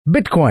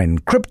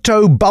Bitcoin,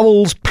 crypto,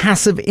 bubbles,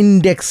 passive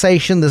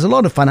indexation. There's a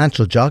lot of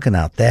financial jargon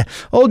out there.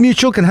 Old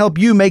Mutual can help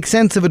you make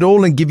sense of it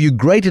all and give you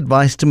great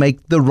advice to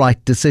make the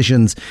right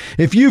decisions.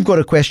 If you've got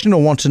a question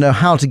or want to know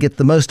how to get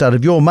the most out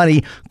of your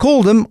money,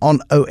 call them on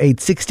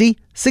 0860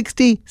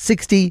 60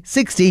 60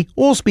 60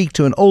 or speak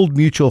to an Old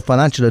Mutual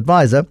financial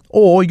advisor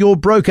or your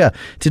broker.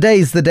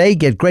 Today's the day.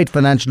 Get great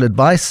financial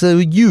advice so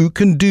you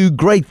can do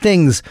great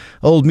things.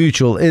 Old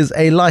Mutual is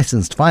a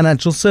licensed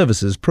financial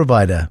services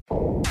provider.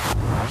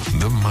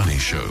 The Money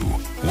Show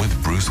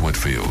with Bruce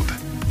Whitfield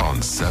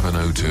on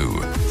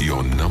 702,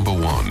 your number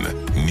one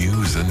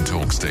news and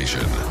talk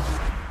station.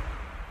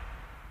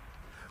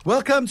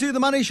 Welcome to The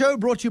Money Show,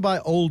 brought to you by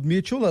Old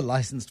Mutual, a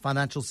licensed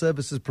financial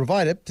services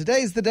provider.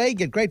 Today's the day.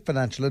 Get great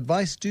financial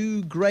advice.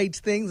 Do great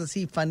things. I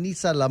see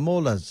Fanisa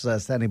Lamola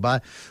standing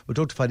by. We'll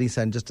talk to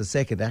Fanisa in just a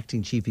second,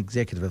 Acting Chief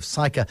Executive of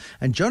SAICA.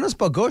 And Jonas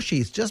Bogoshi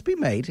has just been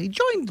made. He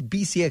joined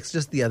BCX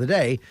just the other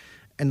day,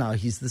 and now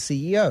he's the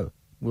CEO.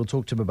 We'll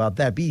talk to him about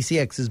that.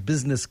 BCX is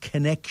Business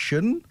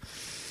Connection.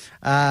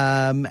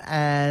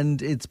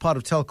 And it's part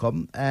of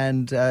Telkom,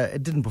 and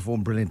it didn't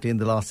perform brilliantly in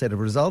the last set of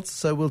results,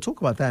 so we'll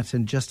talk about that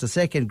in just a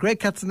second. Greg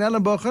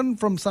Katzenellenbogen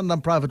from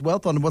Sanlam Private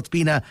Wealth on what's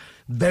been a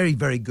very,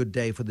 very good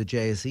day for the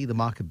JSE. The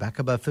market back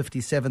above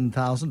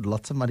 57,000,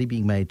 lots of money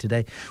being made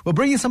today. We'll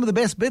bring you some of the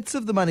best bits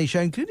of the Money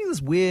Show, including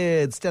this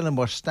weird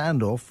Stellenbosch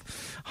standoff,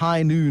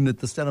 high noon at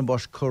the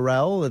Stellenbosch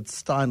Corral at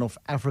Steinhoff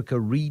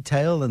Africa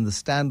Retail, and the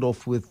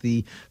standoff with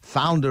the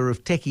founder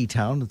of Techie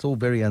Town. It's all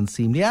very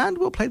unseemly, and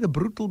we'll play the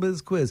Brutal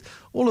Biz quiz.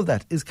 All of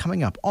that is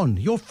coming up on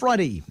your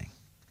Friday evening.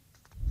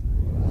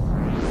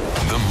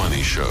 The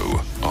Money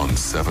Show on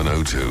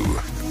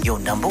 702. Your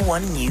number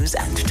one news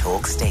and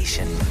talk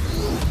station.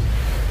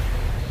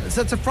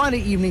 So it's a Friday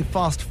evening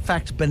fast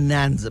fact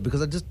bonanza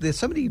because there's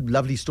so many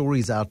lovely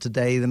stories out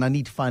today, then I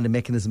need to find a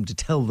mechanism to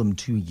tell them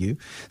to you.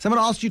 So I'm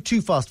going to ask you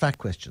two fast fact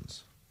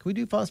questions. Can we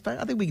do fast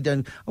facts? I think we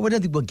don't. I don't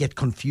think we'll get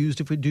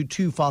confused if we do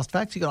two fast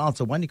facts. You can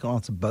answer one, you can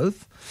answer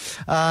both.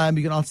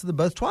 You can answer them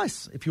both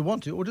twice if you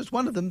want to, or just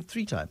one of them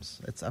three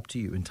times. It's up to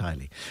you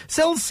entirely.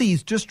 Cell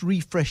C's just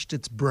refreshed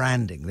its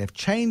branding. They've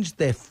changed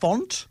their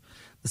font.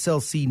 The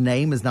Cell C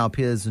name now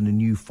appears in a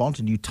new font,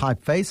 a new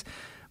typeface.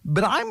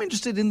 But I'm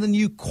interested in the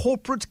new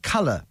corporate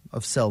colour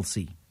of Cell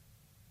C.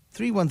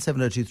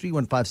 31702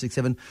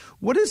 31567.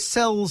 What is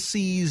Cell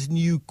C's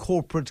new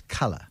corporate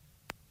colour?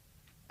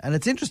 And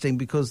it's interesting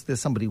because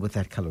there's somebody with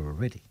that colour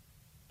already.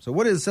 So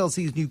what is Cell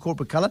C's new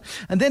corporate colour?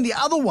 And then the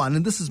other one,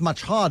 and this is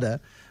much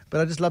harder,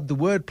 but I just love the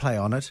wordplay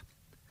on it.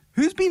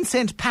 Who's been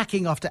sent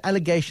packing after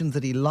allegations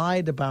that he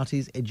lied about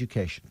his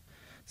education?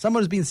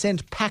 Someone has been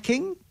sent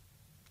packing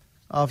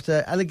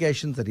after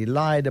allegations that he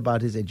lied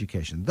about his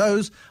education.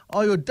 Those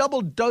are your double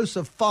dose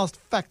of fast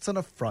facts on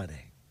a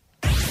Friday.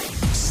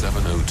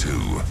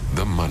 702,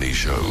 The Money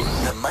Show.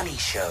 The Money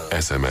Show.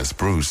 SMS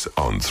Bruce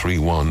on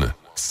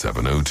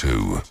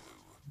 31702.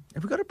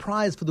 Have we got a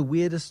prize for the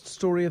weirdest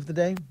story of the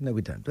day? No,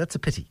 we don't. That's a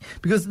pity,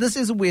 because this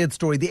is a weird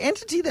story. The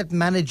entity that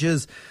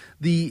manages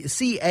the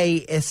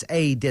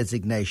CASA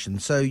designation,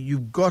 so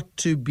you've got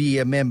to be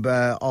a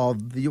member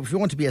of, if you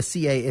want to be a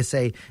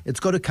CASA, it's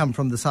got to come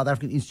from the South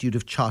African Institute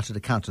of Chartered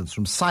Accountants,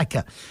 from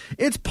SAICA.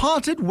 It's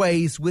parted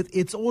ways with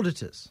its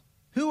auditors.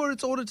 Who are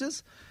its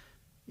auditors?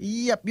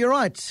 Yep, you're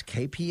right.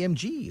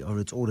 KPMG are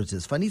its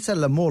auditors. Fanisa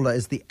Lamola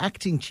is the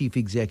acting chief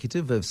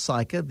executive of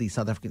SAICA, the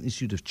South African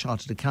Institute of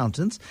Chartered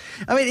Accountants.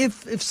 I mean,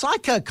 if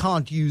SAICA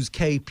can't use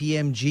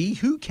KPMG,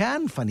 who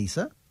can,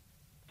 Fanisa?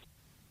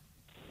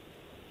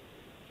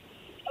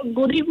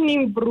 Good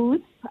evening,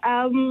 Bruce.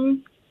 Well,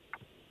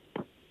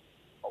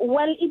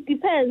 it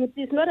depends.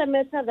 It's not a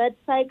matter that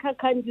SAICA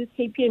can't use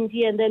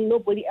KPMG and then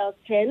nobody else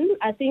can.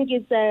 I think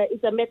it's a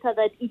matter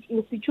that each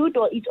institute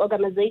or each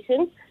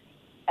organization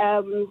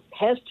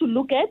has to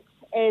look at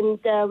and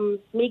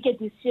make a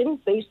decision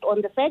based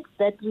on the facts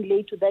that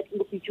relate to that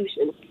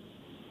institution.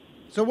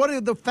 So what are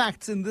the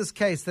facts in this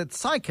case that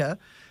SAICA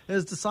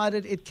has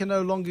decided it can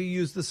no longer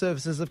use the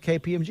services of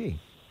KPMG?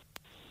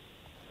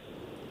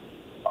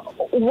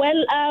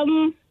 Well,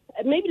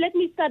 maybe let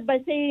me start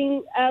by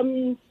saying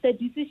the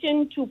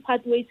decision to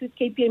part ways with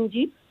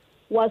KPMG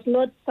was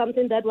not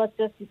something that was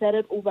just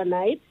decided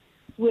overnight.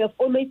 We have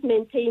always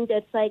maintained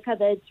at SAICA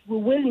that we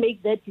will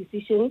make that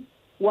decision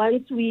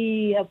once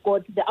we have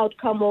got the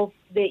outcome of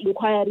the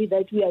inquiry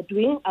that we are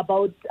doing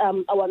about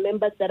our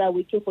members that are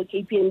working for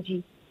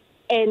KPMG.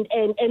 And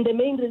the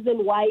main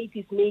reason why it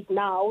is made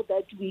now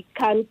that we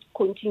can't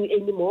continue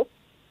anymore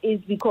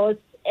is because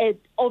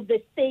of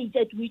the stage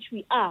at which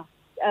we are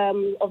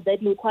of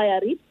that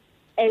inquiry.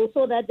 And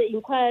so that the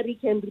inquiry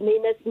can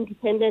remain as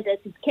independent as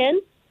it can,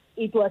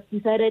 it was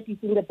decided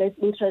it's in the best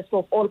interest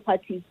of all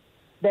parties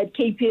that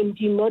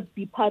KPMG not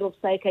be part of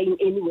SAICA in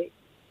any way.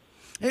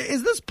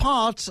 Is this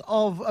part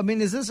of,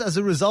 is this as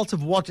a result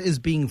of what is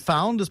being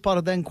found as part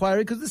of the inquiry?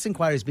 Because this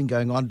inquiry has been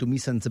going on.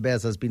 Dumisa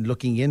Nsebeza has been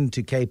looking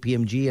into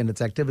KPMG and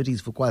its activities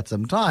for quite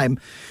some time.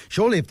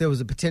 Surely if there was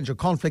a potential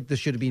conflict, this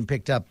should have been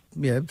picked up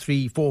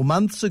 3-4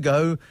 months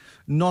ago,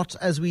 not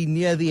as we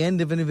near the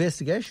end of an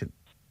investigation.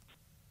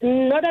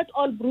 Not at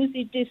all, Bruce.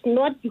 It is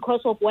not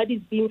because of what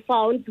is being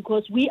found,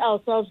 because we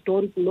ourselves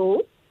don't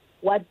know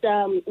what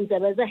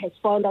Nzabeza has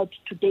found out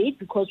to date,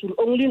 because we'll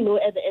only know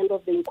at the end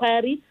of the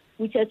inquiry,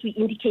 which, as we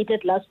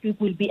indicated last week,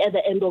 will be at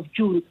the end of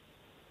June.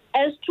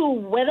 As to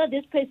whether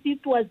this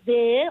perceived was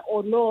there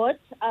or not,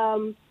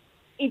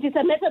 it is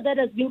a matter that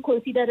has been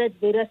considered at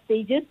various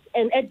stages,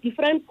 and at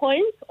different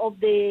points of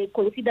the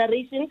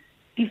consideration,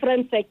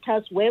 different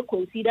factors were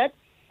considered,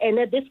 and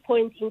at this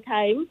point in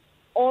time,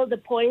 all the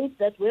points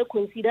that were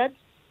considered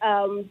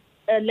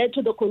led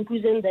to the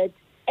conclusion that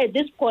at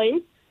this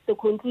point, the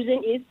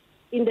conclusion is,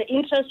 in the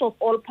interest of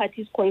all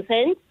parties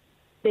concerned,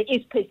 there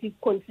is perceived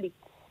conflict,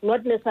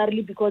 not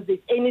necessarily because there's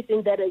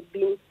anything that has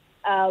been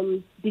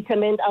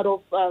determined out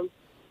of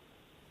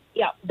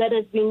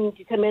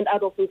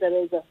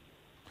Nzabeza.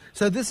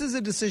 So this is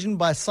a decision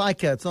by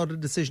SAICA. It's not a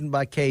decision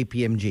by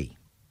KPMG.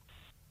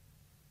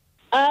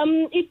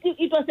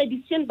 It was a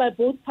decision by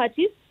both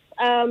parties.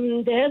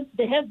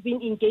 There have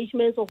been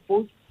engagements of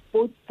both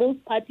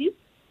parties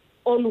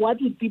on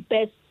what would be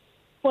best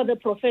for the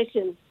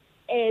profession,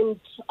 and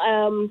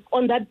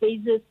on that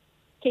basis,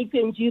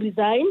 KPMG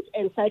resigned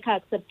and SAICA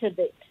accepted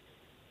it.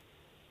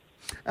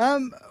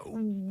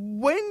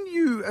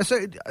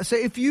 So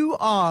if you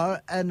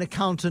are an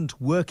accountant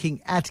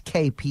working at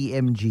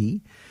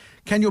KPMG,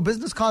 can your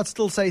business card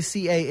still say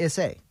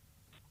CASA?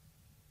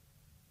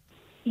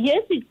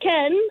 Yes, it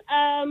can.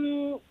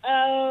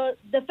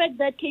 The fact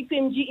that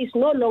KPMG is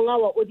no longer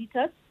our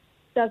auditor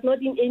does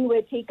not in any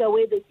way take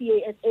away the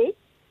CASA.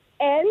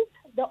 And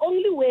the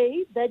only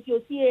way that your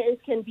CAS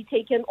can be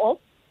taken off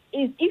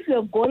is if you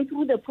have gone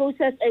through the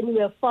process and you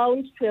have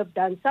found to have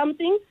done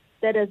something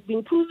that has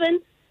been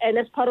proven, and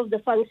as part of the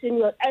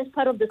function,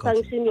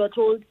 sanction, you're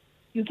told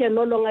you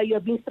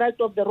have been struck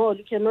off the roll,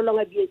 you can no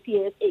longer be a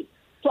CASA.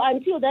 So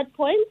until that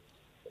point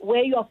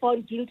where you are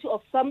found guilty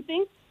of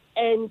something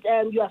and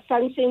you are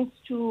sanctioned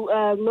to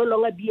no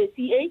longer be a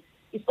CA,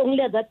 it's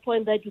only at that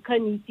point that you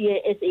can't use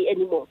CASA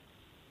anymore.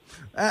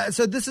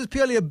 So this is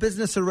purely a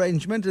business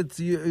arrangement. It's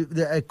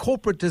a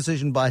corporate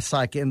decision by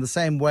SAICA, in the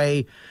same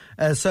way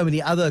as so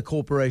many other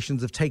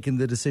corporations have taken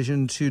the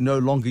decision to no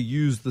longer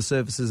use the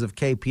services of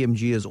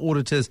KPMG as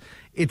auditors.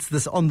 It's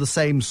this on the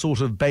same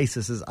sort of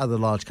basis as other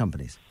large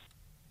companies.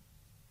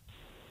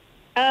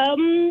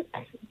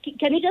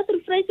 Can you just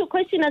rephrase your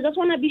question? I just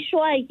want to be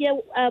sure I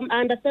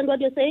understand what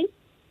you're saying.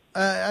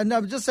 No,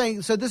 I'm just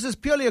saying, so this is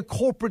purely a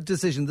corporate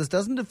decision. This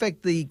doesn't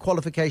affect the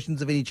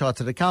qualifications of any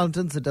chartered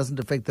accountants. It doesn't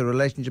affect the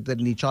relationship that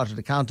any chartered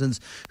accountants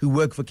who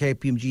work for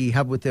KPMG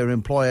have with their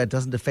employer. It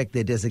doesn't affect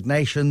their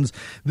designations.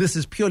 This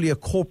is purely a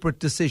corporate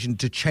decision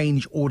to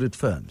change audit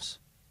firms.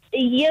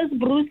 Yes,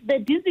 Bruce. The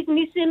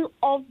designation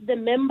of the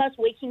members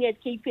working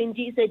at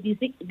KPMG is a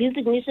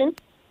designation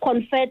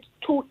conferred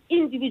to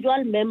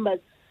individual members,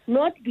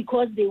 not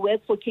because they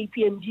work for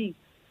KPMG.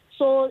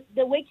 So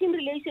the working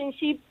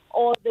relationship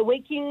or the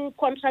working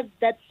contract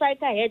that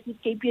SAICA had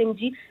with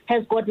KPMG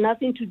has got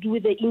nothing to do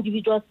with the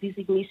individual's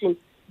designation.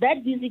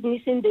 That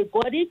designation, they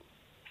got it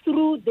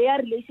through their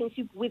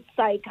relationship with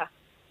SAICA,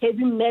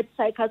 having met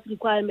SAICA's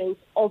requirements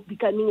of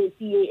becoming a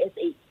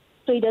CASA.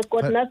 So it has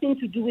got nothing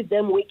to do with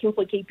them working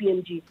for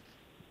KPMG.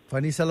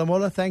 Fanisa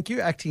Lamola, thank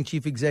you. Acting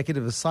Chief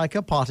Executive of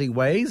SAICA, parting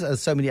ways,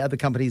 as so many other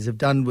companies have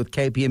done with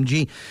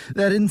KPMG.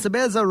 That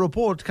Nzabeza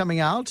report coming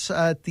out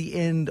at the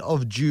end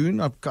of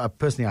June.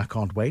 Personally, I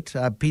can't wait.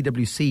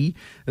 PwC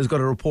has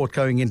got a report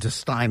going into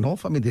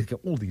Steinhoff. I mean, they've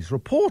got all these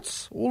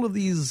reports, all of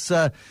these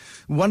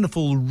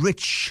wonderful,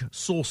 rich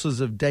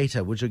sources of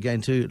data, which are going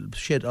to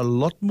shed a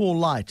lot more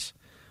light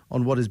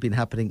on what has been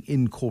happening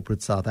in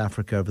corporate South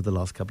Africa over the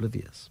last couple of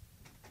years.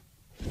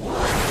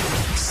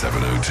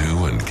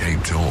 702 and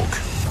Cape Talk,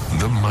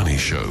 The Money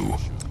Show.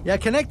 Yeah,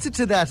 connected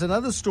to that,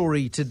 another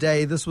story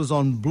today. This was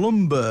on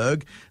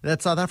Bloomberg,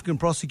 that South African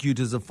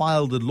prosecutors have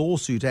filed a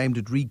lawsuit aimed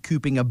at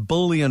recouping R1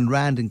 billion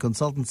in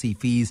consultancy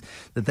fees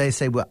that they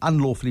say were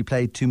unlawfully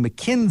paid to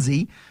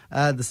McKinsey,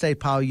 the state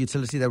power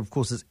utility that, of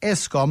course, is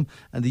Eskom,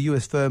 and the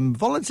U.S. firm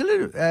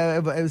voluntarily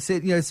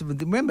said,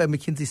 remember,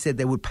 McKinsey said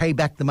they would pay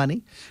back the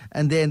money,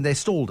 and then they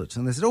stalled it.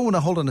 And they said, oh, no,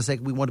 hold on a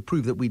second, we want to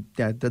prove that we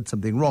did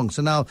something wrong.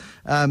 So now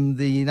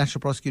the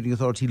National Prosecuting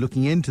Authority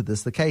looking into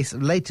this, the case,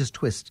 latest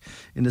twist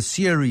in a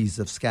series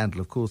of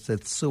scandal, of course,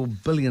 that saw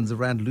billions of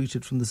rand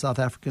looted from the South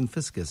African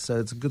fiscus.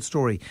 So it's a good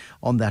story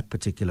on that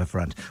particular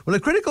front. Well, a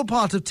critical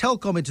part of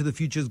Telkom into the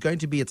future is going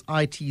to be its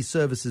IT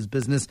services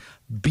business,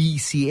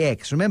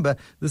 BCX. Remember,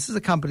 this is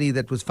a company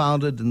that was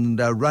founded and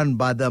run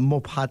by the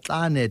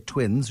Mophatlane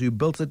twins, who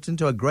built it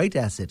into a great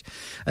asset.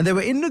 And they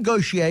were in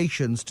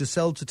negotiations to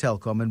sell to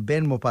Telkom, and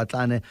Ben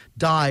Mophatlane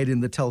died in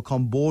the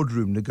Telkom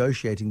boardroom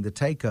negotiating the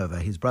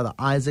takeover. His brother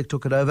Isaac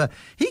took it over.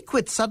 He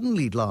quit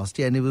suddenly last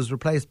year, and he was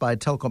replaced by a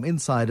Telkom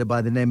insider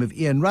by the name of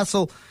Ian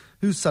Russell,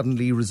 who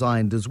suddenly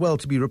resigned as well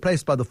to be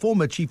replaced by the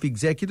former chief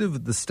executive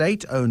of the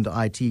state-owned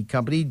IT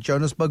company,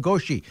 Jonas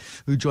Bogoshi,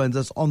 who joins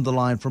us on the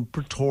line from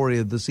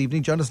Pretoria this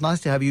evening. Jonas,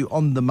 nice to have you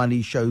on the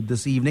Money Show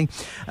this evening.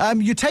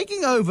 You're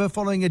taking over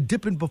following a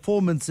dip in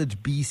performance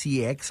at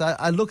BCX.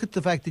 I look at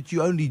the fact that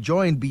you only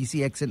joined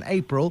BCX in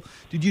April.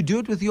 Did you do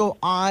it with your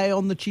eye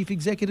on the chief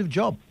executive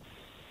job?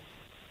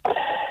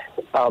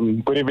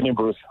 Good evening,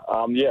 Bruce.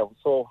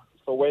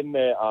 So when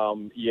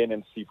Ian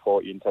and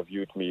C4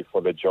 interviewed me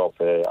for the job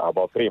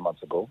about 3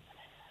 months ago,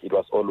 it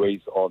was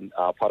always on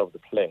part of the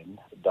plan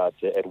that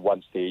at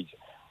one stage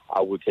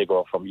I would take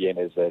over from Ian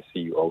as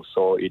CEO.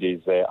 So it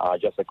is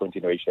just a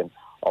continuation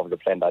of the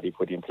plan that he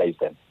put in place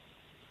then.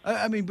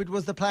 But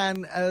was the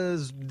plan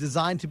as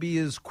designed to be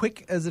as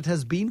quick as it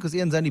has been? Because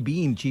Ian's only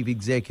been chief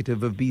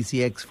executive of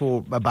BCX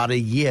for about a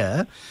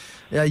year.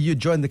 You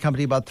joined the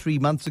company about 3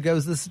 months ago.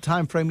 Is this the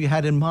time frame you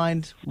had in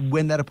mind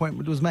when that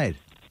appointment was made?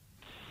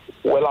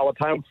 Well, our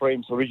time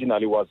frames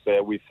originally was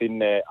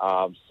within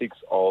 6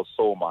 or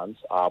so months.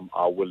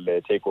 I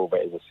will take over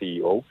as a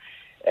CEO,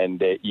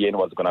 and Ian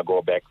was going to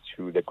go back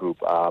to the group.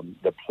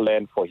 The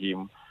plan for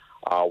him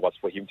was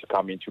for him to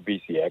come into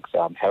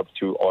BCX, help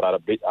to order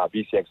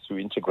BCX to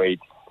integrate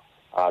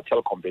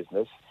Telkom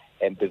business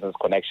and business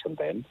connection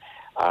then,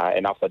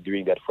 and after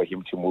doing that for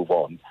him to move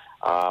on.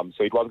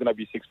 So it was going to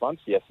be 6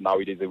 months. Yes, now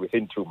it is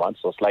within 2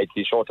 months, so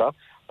slightly shorter,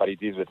 but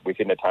it is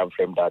within the time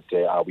frame that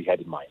we had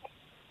in mind.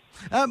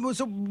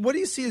 So what do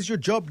you see as your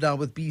job now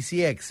with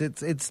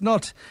BCX? It's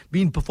not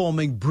been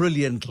performing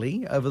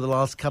brilliantly over the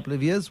last couple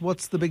of years.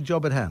 What's the big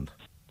job at hand?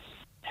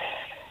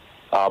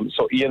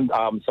 So Ian,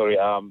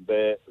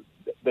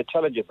 the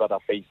challenges that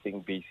are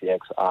facing BCX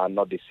are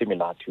not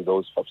dissimilar to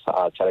those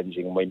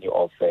challenging many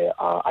of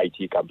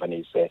IT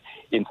companies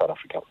in South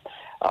Africa.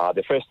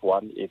 The first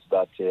one is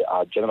that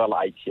our general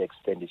IT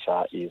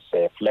expenditure is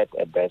flat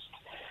at best,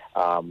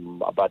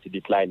 but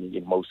declining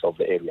in most of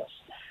the areas.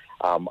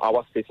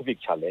 Our specific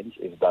challenge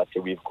is that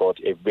we've got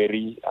a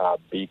very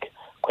big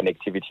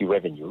connectivity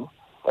revenue,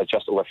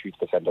 just over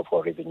 50% of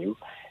our revenue,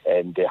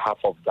 and half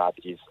of that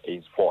is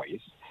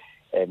voice.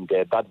 And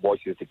that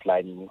voice is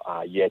declining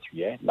year to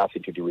year,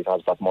 nothing to do with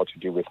us, but more to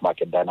do with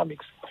market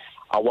dynamics.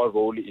 Our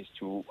role is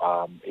to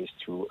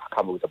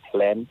come up with a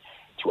plan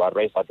to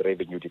arrest that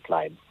revenue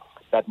decline.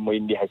 That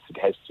mainly has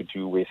to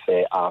do with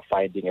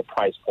finding a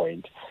price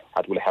point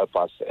that will help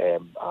us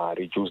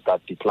reduce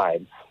that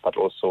decline, but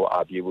also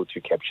be able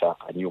to capture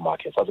a new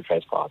market. That's the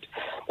first part.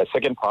 The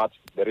second part,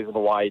 the reason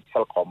why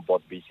Telkom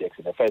bought BCX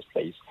in the first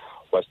place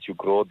was to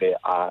grow the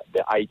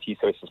IT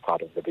services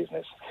part of the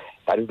business.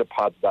 That is the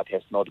part that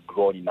has not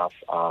grown enough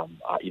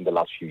in the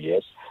last few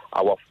years.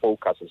 Our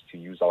focus is to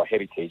use our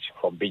heritage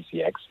from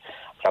BCX,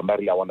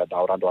 primarily around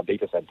our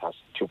data centers,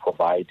 to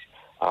provide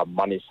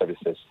managed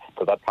services.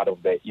 So that part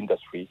of the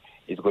industry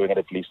is growing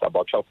at least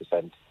about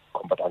 12%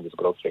 compound annual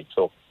growth rate.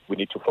 So we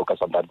need to focus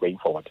on that going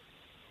forward.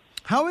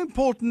 How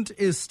important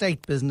is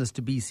state business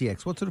to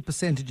BCX? What sort of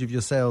percentage of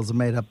your sales are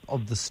made up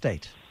of the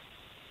state?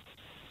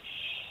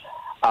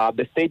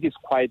 The state is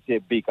quite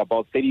big.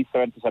 About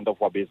 37%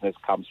 of our business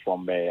comes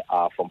from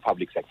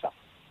public sector.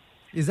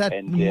 Is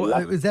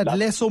that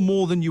less or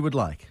more than you would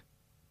like?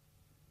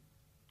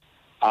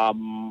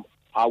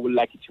 I would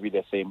like it to be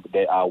the same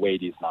way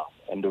it is now.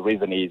 And the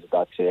reason is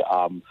that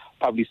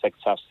public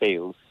sector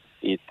sales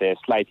is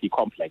slightly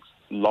complex,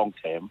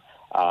 long-term,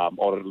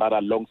 or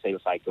rather long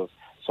sales cycles.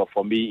 So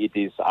for me, it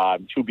is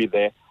to be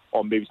there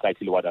or maybe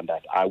slightly lower than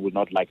that. I would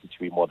not like it to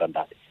be more than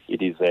that.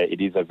 It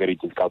is a very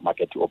difficult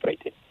market to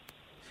operate in.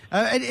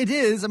 It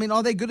is. I mean,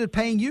 are they good at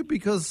paying you?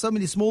 Because so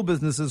many small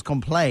businesses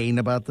complain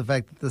about the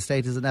fact that the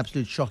state is an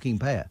absolute shocking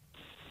payer.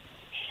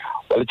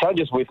 Well, the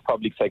challenges with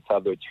public sector,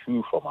 there are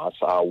two from us.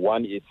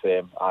 One is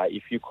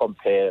if you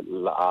compare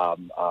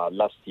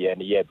last year and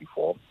the year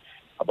before,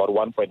 about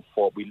 1.4,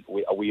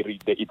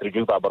 it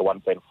reduced by about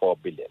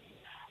 1.4 billion,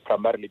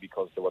 primarily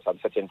because there was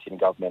uncertainty in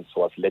government,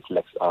 so was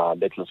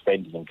little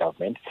spending in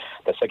government.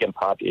 The second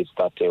part is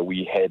that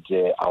we had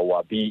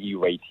our BE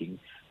rating,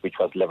 which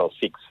was level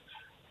 6.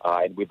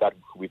 And with that,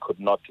 we could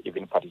not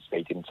even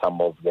participate in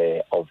some of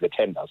the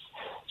tenders.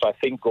 So I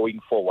think going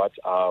forward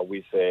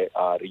with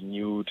a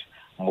renewed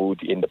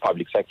mood in the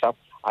public sector,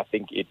 I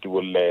think it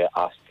will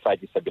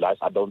slightly stabilize.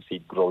 I don't see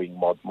it growing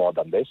more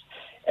than this.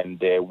 And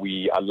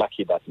we are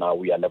lucky that now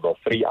we are level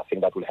 3. I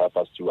think that will help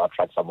us to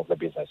attract some of the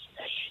business.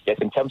 Yes,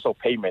 in terms of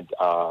payment,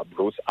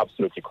 Bruce,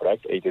 absolutely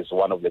correct. It is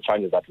one of the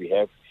challenges that we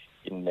have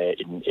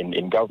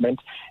in government,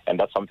 and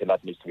that's something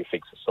that needs to be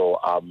fixed. So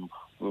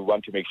we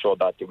want to make sure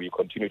that we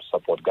continue to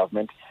support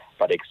government,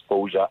 but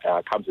exposure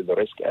comes with the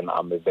risk, and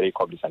I'm very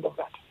cognizant of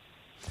that.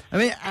 I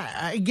mean,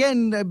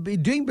 again,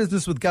 doing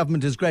business with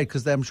government is great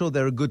because I'm sure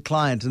they're a good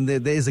client and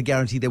there is a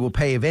guarantee they will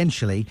pay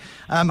eventually.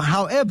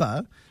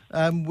 However,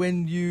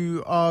 when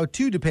you are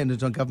too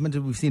dependent on government,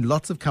 and we've seen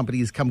lots of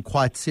companies come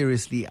quite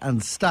seriously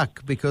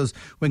unstuck because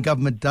when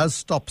government does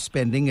stop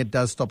spending, it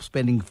does stop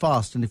spending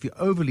fast. And if you're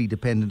overly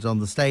dependent on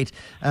the state,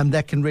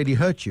 that can really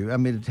hurt you. I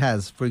mean, it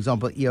has, for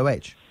example,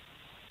 EOH.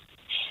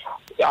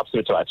 Yeah,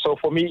 absolutely right. So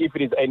for me, if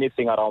it is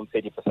anything around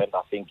 30%,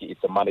 I think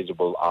it's a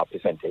manageable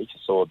percentage.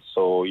 So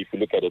if you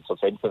look at it, so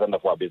 20%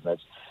 of our business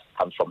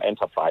comes from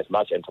enterprise,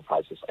 large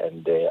enterprises,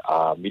 and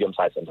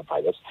medium-sized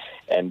enterprises,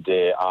 and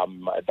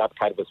that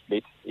kind of a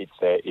split,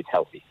 it's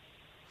healthy.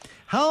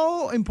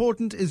 How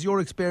important is your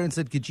experience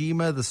at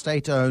Gijima, the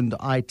state-owned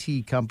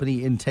IT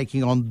company, in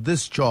taking on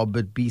this job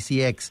at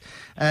BCX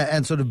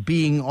and sort of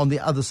being on the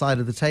other side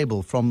of the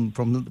table from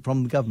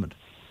the government?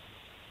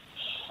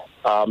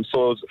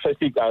 So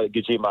firstly,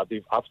 Gijima.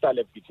 After I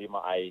left Gijima,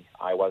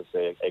 I was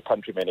a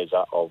country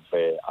manager of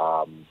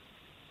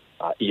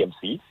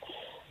EMC.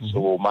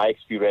 So my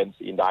experience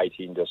in the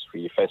IT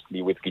industry,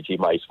 firstly with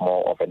Gijima, is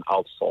more of an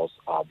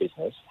outsourced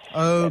business,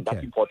 and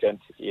that's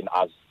important in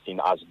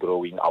us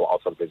growing our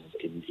outsourced business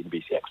in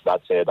BCX.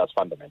 That's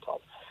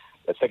fundamental.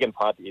 The second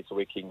part is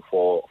working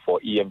for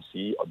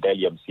EMC or Dell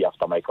EMC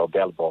after Michael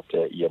Dell bought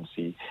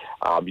EMC.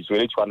 Is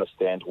really to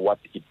understand what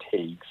it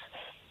takes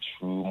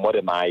to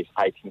modernize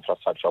IT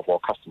infrastructure for our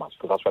customers,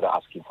 because that's what they're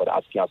asking for. They're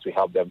asking us to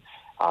help them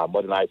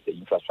modernize the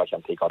infrastructure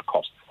and take out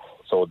costs.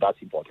 So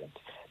that's important.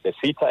 The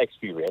CETA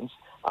experience,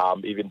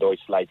 even though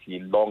it's slightly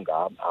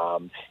longer,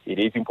 it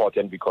is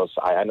important because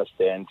I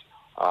understand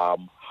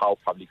how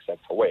public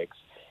sector works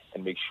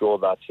and make sure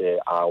that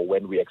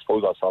when we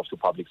expose ourselves to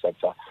public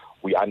sector,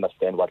 we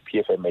understand what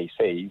PFMA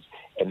says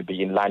and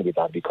be in line with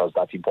that, because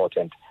that's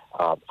important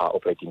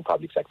operating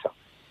public sector.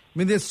 I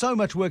mean, there's so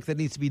much work that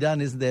needs to be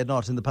done, isn't there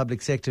not, in the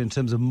public sector in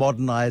terms of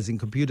modernizing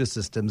computer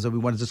systems, and we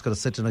want to just got to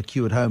sit in a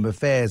queue at Home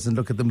Affairs and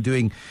look at them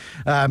doing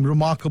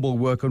remarkable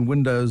work on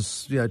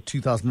Windows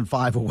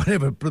 2005 or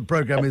whatever the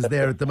program is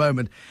there at the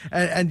moment.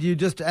 And you've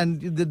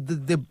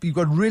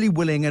got really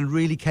willing and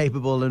really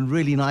capable and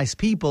really nice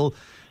people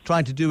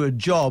trying to do a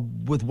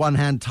job with one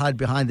hand tied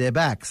behind their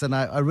backs. And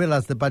I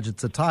realize the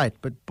budgets are tight,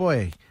 but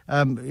boy,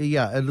 a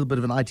little bit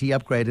of an IT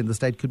upgrade in the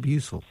state could be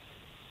useful.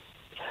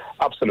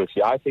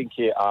 Absolutely. I think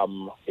it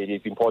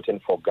is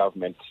important for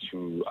government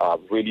to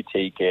really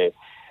take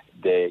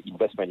the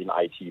investment in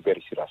IT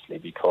very seriously,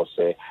 because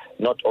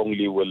not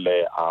only will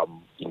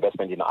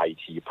investment in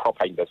IT,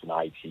 proper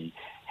investment in IT,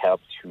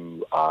 help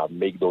to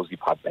make those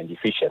departments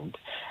efficient,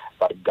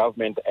 but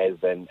government as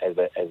an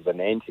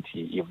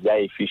entity, if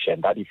they're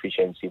efficient, that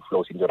efficiency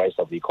flows into the rest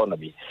of the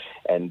economy,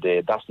 and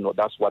that's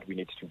what we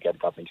need to get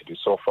government to do.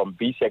 So from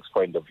BCX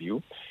point of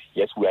view,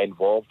 yes, we are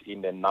involved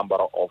in a number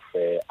of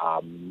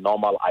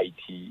normal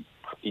IT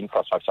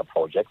infrastructure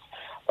projects,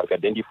 but we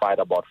identified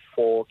about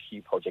 4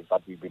 key projects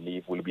that we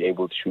believe will be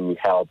able to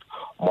help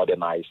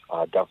modernize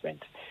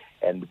government.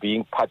 And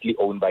being partly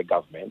owned by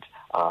government,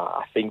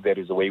 I think there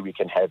is a way we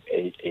can have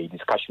a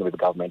discussion with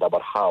government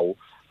about how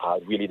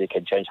really they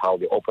can change how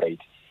they operate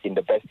in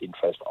the best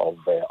interest of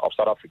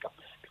South Africa.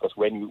 Because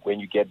when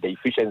you get the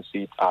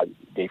efficiency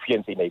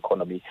in the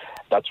economy,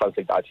 that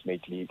translates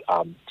ultimately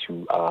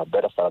to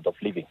better standard of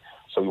living.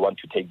 So we want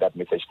to take that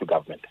message to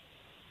government.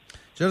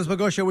 Jonas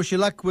Bogoshi, I wish you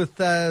luck with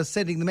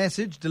sending the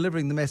message,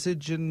 delivering the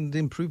message, and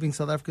improving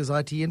South Africa's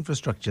IT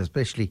infrastructure,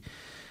 especially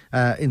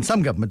in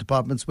some government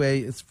departments where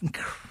it's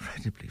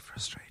incredibly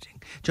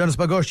frustrating. Jonas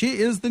Bogoshi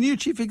is the new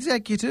Chief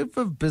Executive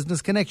of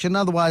Business Connection,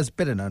 otherwise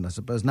better known, I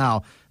suppose,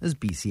 now as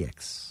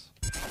BCX.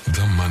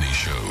 The Money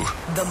Show.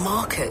 The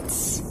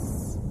markets.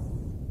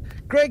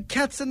 Greg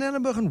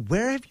Katzenellenberg,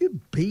 where have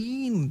you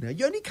been?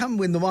 You only come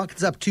when the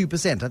market's up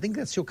 2%. I think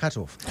that's your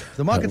cutoff. If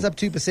the market's up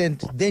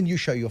 2%, then you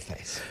show your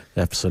face.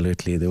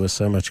 Absolutely. There was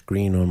so much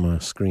green on my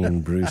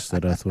screen, Bruce,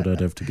 that I thought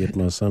I'd have to get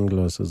my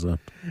sunglasses up.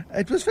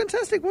 It was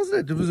fantastic,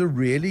 wasn't it? It was a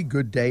really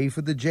good day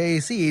for the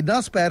JSE.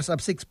 Naspers up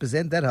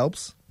 6%. That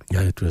helps.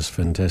 Yeah, it was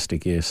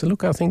fantastic, yes. So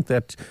look, I think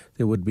that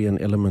there would be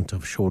an element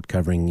of short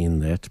covering in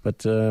that, but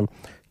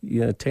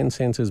 10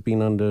 cents has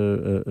been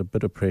under a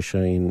bit of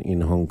pressure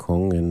in Hong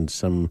Kong, and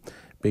some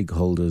big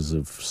holders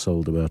have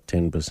sold about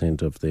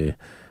 10% of their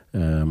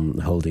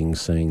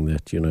holdings, saying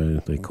that,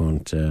 they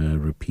can't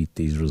repeat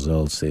these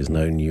results. There's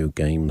no new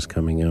games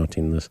coming out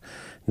in this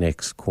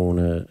next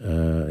quarter,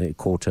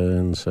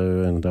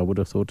 and I would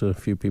have thought a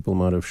few people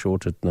might have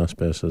shorted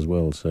Naspers as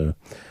well, so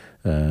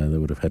they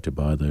would have had to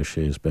buy those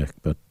shares back.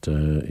 But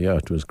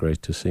it was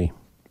great to see.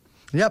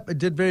 Yep, it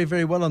did very,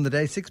 very well on the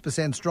day.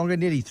 6% stronger,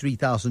 nearly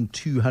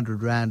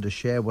 3,200 Rand a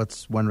share.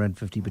 What's 1.50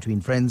 Rand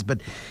between friends?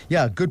 But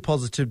yeah, good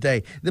positive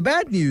day. The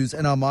bad news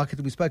in our market,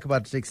 we spoke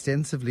about it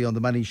extensively on the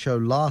Money Show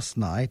last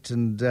night,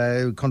 and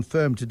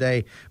confirmed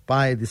today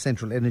by the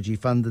Central Energy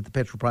Fund that the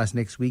petrol price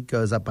next week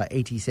goes up by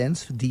 80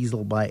 cents,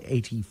 diesel by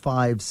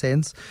 85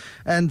 cents.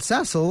 And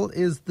Sasol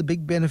is the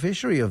big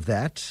beneficiary of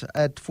that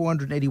at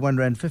 481.50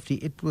 Rand.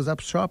 It was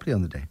up sharply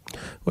on the day.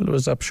 Well, it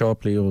was up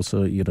sharply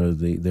also.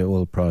 The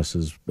oil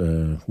prices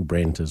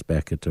Brent is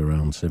back at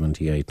around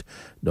 $78.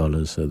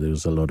 So there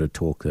was a lot of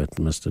talk that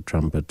Mr.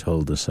 Trump had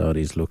told the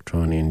Saudis, look,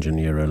 try and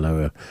engineer a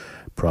lower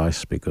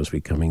price because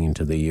we're coming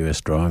into the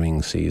U.S.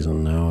 driving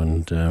season now,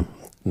 and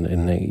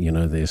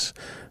there's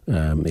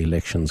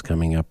elections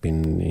coming up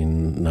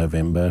in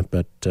November,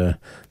 but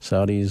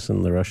Saudis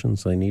and the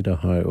Russians, they need a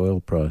high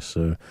oil price.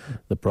 So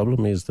the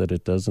problem is that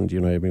it doesn't,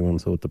 everyone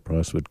thought the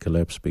price would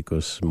collapse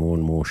because more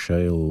and more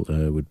shale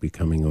would be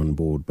coming on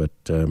board, but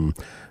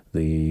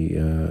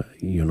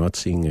you're not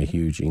seeing a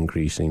huge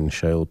increase in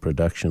shale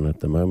production at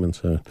the moment,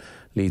 so it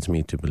leads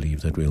me to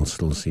believe that we'll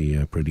still see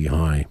a pretty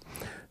high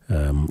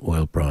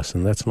oil price,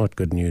 and that's not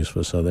good news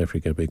for South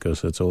Africa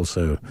because it's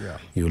also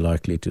you're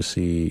likely to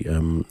see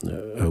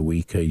a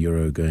weaker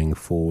euro going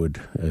forward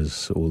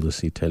as all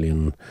this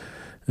Italian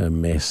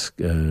mess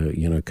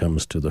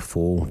comes to the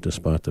fore,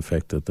 despite the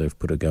fact that they've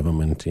put a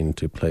government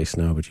into place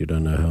now, but you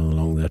don't know how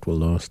long that will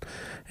last.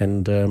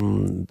 And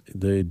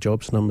the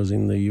jobs numbers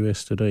in the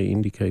US today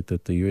indicate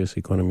that the US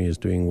economy is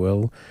doing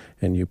well,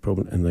 and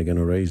they're going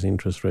to raise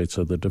interest rates,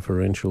 so the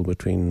differential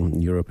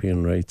between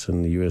European rates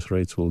and the US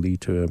rates will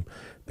lead to a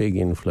big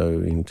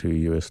inflow into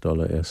US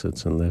dollar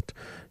assets, and that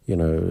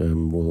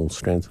will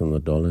strengthen the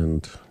dollar,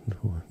 and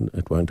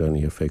it won't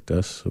only affect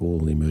us, all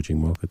the emerging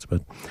markets,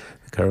 but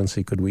the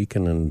currency could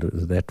weaken, and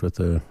that with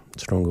a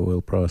stronger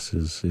oil price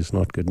is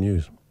not good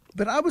news.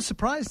 But I was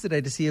surprised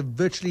today to see a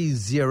virtually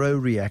zero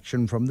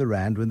reaction from the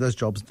rand when those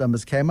jobs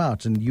numbers came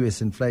out, and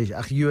U.S.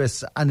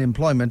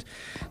 unemployment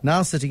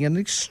now sitting at an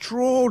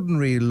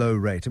extraordinary low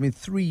rate. I mean,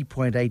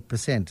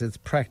 3.8%.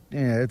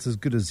 It's as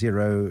good as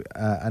zero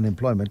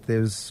unemployment.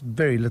 There's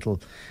very little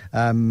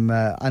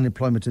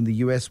unemployment in the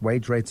U.S.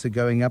 Wage rates are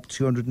going up.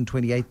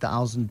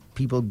 228,000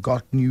 people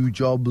got new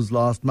jobs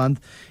last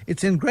month.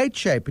 It's in great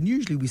shape, and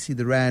usually we see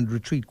the rand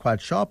retreat quite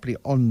sharply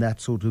on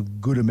that sort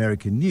of good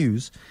American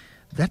news.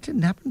 That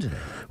didn't happen today.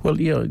 Well,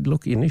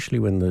 look, initially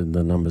when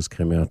the numbers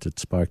came out, it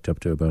spiked up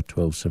to about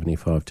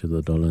 $12.75 to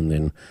the dollar, and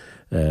then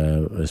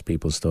as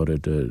people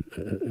started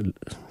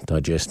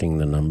digesting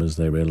the numbers,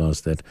 they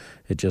realized that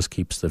it just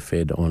keeps the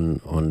Fed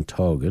on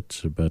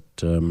target, but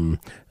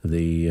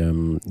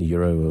the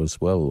euro as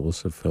well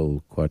also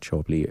fell quite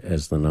sharply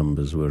as the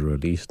numbers were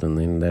released, and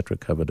then that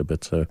recovered a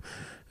bit, so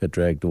it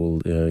dragged all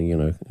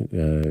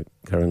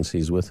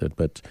currencies with it.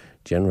 But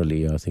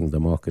generally, I think the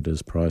market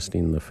is priced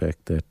in the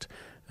fact that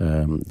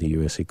the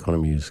US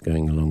economy is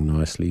going along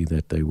nicely,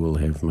 that they will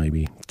have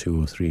maybe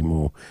 2 or 3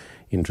 more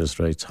interest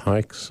rates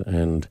hikes.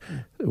 And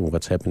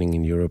what's happening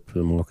in Europe,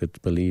 the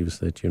market believes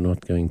that you're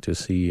not going to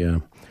see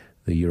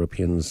the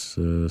Europeans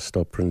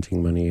stop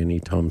printing money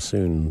anytime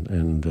soon,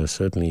 and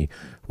certainly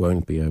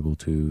won't be able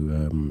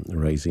to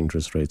raise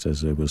interest rates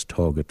as it was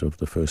target of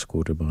the first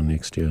quarter by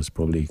next year. It's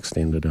probably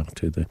extended out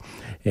to the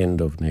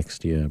end of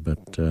next year.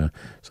 But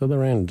so the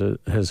rand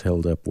has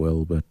held up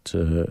well, but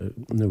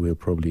we'll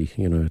probably,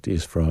 it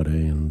is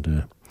Friday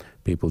and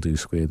people do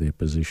square their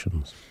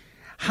positions.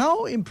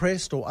 How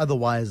impressed or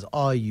otherwise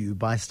are you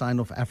by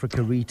Steinhoff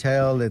Africa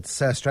Retail,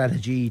 its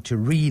strategy to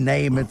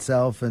rename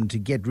itself and to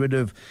get rid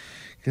of,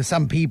 because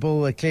some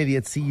people clearly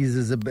it sees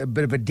as a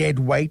bit of a dead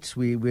weight.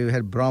 We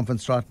had Bram van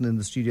Straten in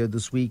the studio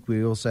this week.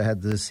 We also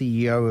had the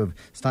CEO of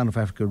Steinhoff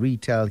Africa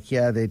Retail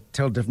here. They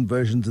tell different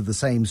versions of the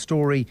same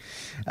story.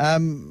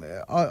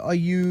 Are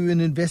you an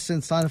investor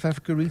in Steinhoff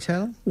Africa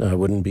Retail? I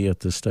wouldn't be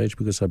at this stage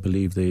because I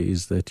believe there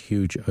is that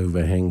huge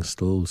overhang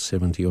still,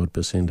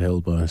 70-odd%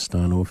 held by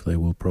Steinhoff. They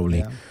will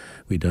probably,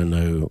 we don't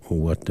know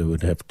what they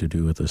would have to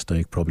do with the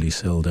stake, probably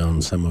sell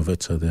down some of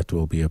it, so that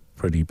will be a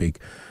pretty big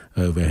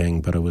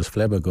overhang. But I was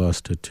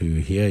flabbergasted to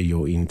hear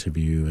your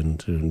interview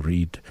and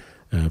read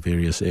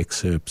various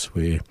excerpts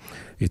where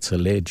it's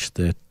alleged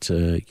that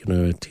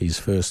at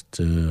his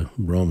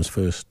Bram's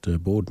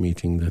first board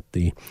meeting, that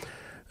the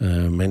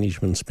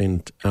management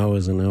spent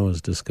hours and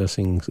hours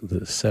discussing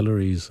the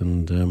salaries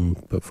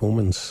and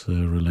performance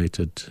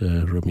related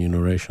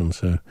remuneration.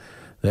 So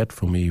that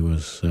for me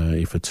was,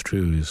 if it's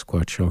true, is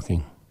quite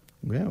shocking.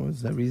 Well,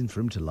 there's no reason for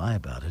him to lie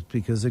about it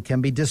because it can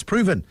be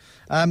disproven.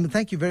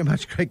 Thank you very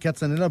much, Craig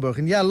Katzenellenberg.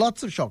 And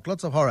lots of shock,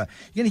 lots of horror.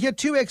 You're going to hear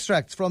 2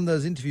 extracts from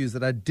those interviews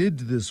that I did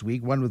this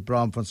week, one with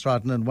Bram van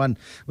Straten and one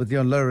with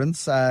Leon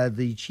Lawrence,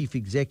 the chief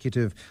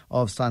executive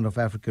of Steinhoff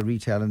Africa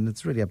Retail. And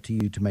it's really up to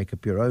you to make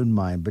up your own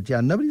mind. But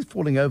nobody's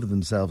falling over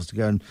themselves to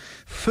go and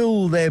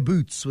fill their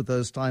boots with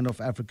those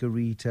Steinhoff Africa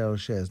Retail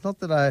shares.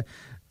 Not that I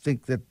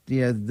think that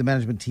the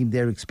management team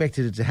there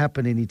expected it to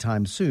happen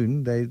anytime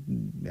soon. They,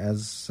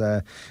 as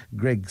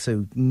Greg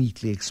so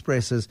neatly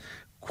expresses,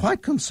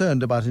 quite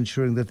concerned about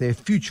ensuring that their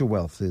future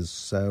wealth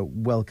is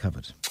well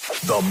covered.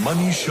 The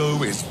Money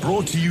Show is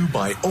brought to you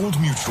by Old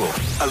Mutual,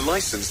 a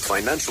licensed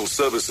financial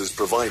services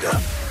provider.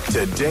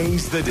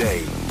 Today's the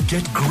day.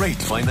 Get great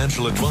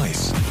financial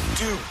advice.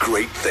 Do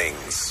great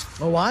things.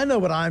 Oh, I know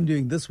what I'm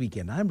doing this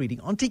weekend. I'm reading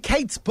Auntie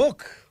Kate's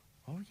book.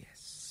 Oh,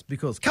 yes.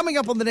 Because coming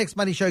up on the next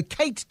Money Show,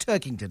 Kate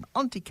Turkington,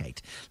 Auntie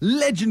Kate,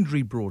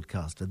 legendary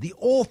broadcaster, the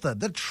author,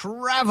 the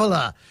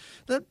traveller,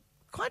 the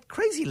quite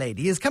crazy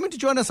lady, is coming to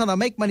join us on our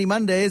Make Money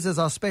Mondays as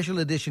our special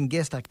edition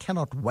guest. I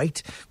cannot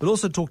wait. We'll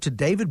also talk to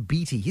David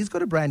Beattie. He's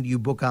got a brand new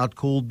book out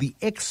called The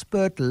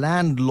Expert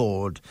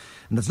Landlord.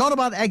 And it's not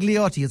about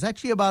Agliotti. It's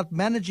actually about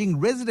managing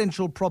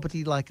residential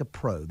property like a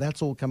pro.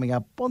 That's all coming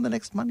up on the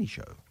next Money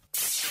Show.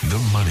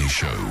 The Money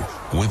Show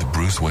with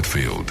Bruce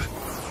Whitfield.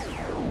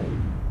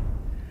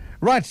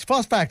 Right,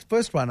 fast fact.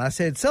 First one, I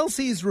said Cell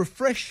C's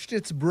refreshed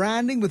its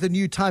branding with a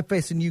new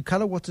typeface and new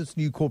colour. What's its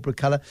new corporate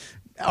colour?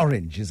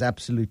 Orange is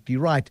absolutely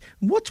right.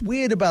 What's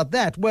weird about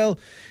that? Well,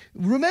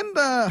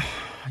 remember,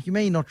 you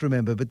may not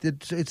remember, but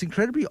it's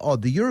incredibly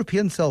odd. The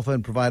European cell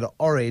phone provider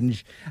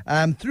Orange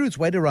threw its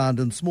weight around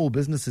in small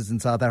businesses in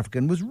South Africa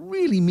and was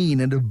really mean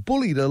and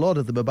bullied a lot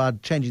of them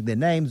about changing their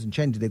names and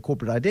changing their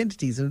corporate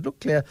identities. And it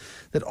looked clear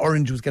that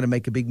Orange was going to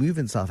make a big move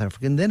in South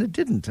Africa, and then it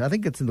didn't. I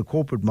think it's in the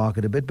corporate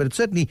market a bit, but it's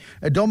certainly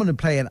a dominant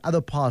player in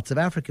other parts of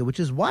Africa, which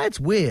is why it's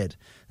weird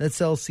that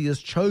Cell C has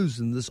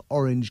chosen this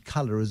orange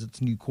colour as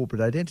its new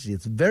corporate identity.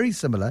 It's very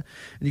similar,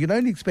 and you can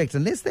only expect,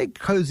 unless they're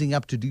cozying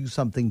up to do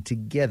something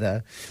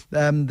together,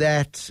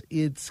 that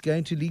it's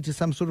going to lead to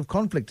some sort of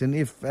conflict. And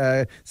if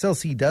Cell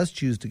C does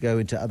choose to go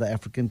into other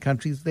African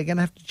countries, they're going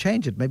to have to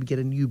change it, maybe get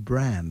a new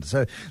brand.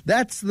 So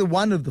that's the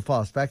one of the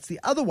fast facts. The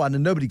other one,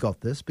 and nobody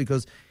got this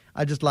because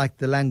I just like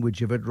the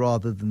language of it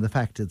rather than the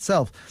fact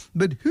itself.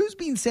 But who's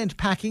been sent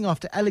packing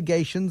after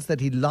allegations that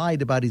he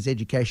lied about his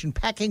education?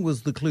 Packing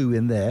was the clue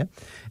in there.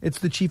 It's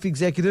the chief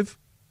executive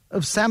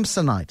of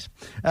Samsonite.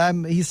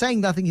 He's saying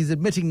nothing, he's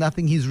admitting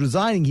nothing, he's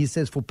resigning, he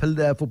says, for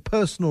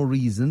personal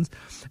reasons.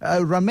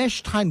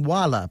 Ramesh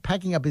Tainwala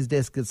packing up his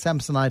desk at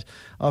Samsonite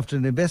after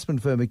an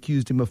investment firm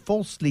accused him of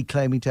falsely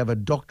claiming to have a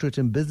doctorate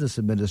in business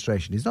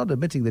administration. He's not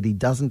admitting that he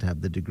doesn't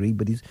have the degree,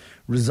 but he's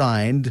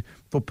resigned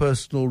for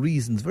personal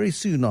reasons very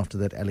soon after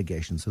that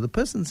allegation. So the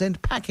person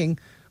sent packing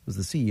was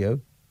the CEO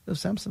of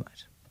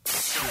Samsonite.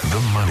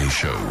 The Money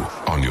Show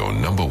on your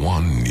number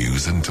one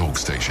news and talk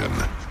station.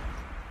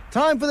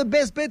 Time for the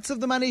best bits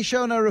of the Money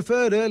Show, and I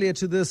referred earlier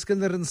to the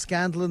Skinner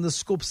scandal and the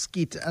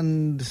Skopskiet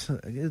and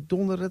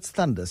Donner, it's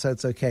thunder, so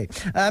it's okay.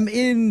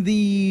 In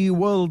the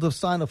world of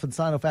Steinhoff and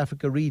Steinhoff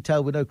Africa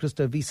Retail, we know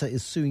Christo Visa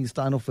is suing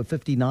Steinhoff for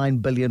 59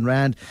 billion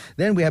rand.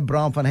 Then we have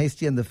Bram van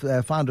Heestien,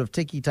 the founder of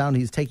Techie Town.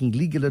 He's taking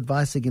legal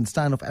advice against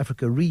Steinhoff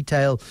Africa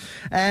Retail.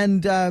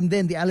 And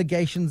then the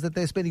allegations that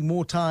they're spending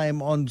more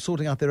time on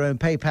sorting out their own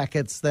pay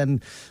packets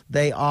than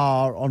they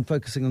are on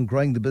focusing on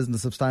growing the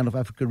business of Steinhoff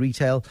Africa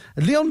Retail.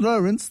 And Leon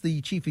Lawrence, the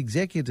chief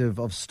executive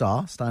of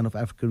Steinhoff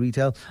Africa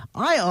Retail,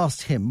 I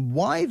asked him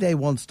why they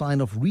want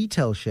Steinhoff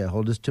Retail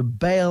shareholders to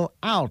bail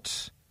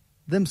out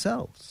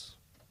themselves.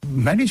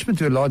 Management,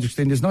 to a large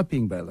extent, is not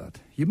being bailed out.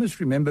 You must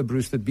remember,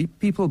 Bruce, that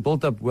people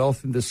built up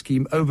wealth in the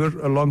scheme over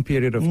a long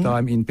period of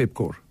time in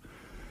Pepkor.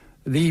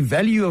 The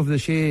value of the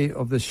share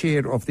of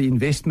the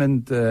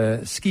investment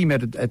scheme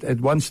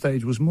at one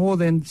stage was more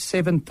than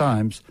 7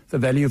 times the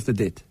value of the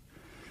debt.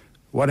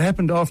 What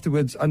happened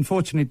afterwards,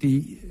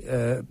 unfortunately,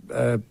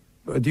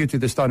 due to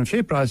the Steinhoff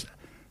share price,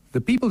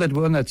 the people that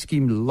were on that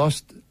scheme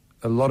lost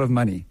a lot of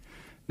money.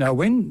 Now,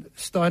 when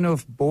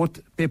Steinhoff bought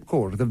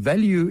Pepkor, the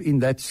value in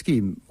that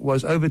scheme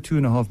was over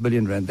 2.5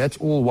 billion rand. That's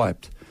all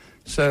wiped.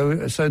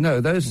 So no,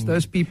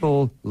 those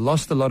people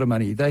lost a lot of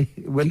money.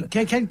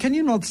 Can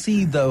you not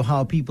see, though,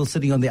 how people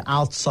sitting on the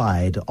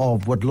outside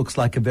of what looks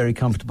like a very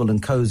comfortable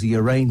and cozy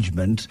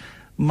arrangement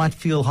might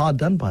feel hard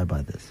done by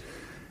this?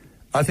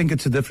 I think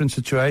it's a different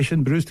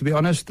situation, Bruce. To be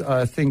honest,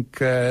 I think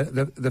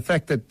the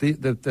fact that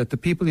the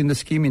people in the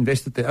scheme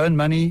invested their own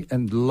money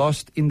and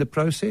lost in the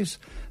process,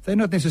 they're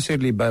not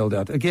necessarily bailed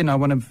out. Again, I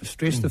want to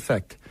stress the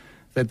fact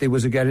that there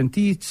was a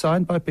guarantee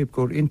signed by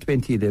Pepkor in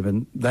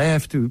 2011.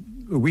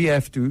 We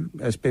have to,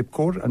 as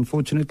Pepkor,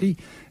 unfortunately,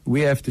 we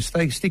have to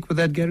stick with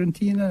that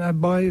guarantee and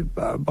by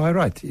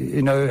right,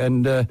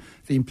 And the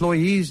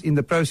employees in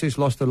the process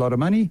lost a lot of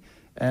money.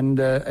 And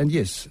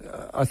yes,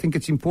 I think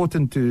it's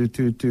important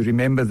to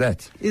remember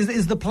that.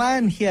 Is the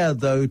plan here,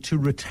 though, to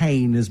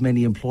retain as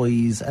many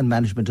employees and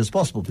management as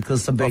possible?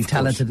 Because some very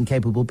talented and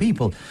capable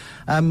people.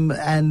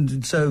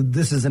 And so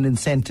this is an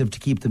incentive to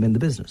keep them in the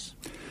business.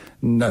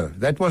 No,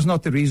 that was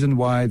not the reason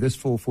why this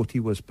 440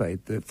 was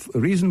paid. The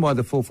reason why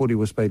the 440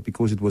 was paid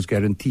because it was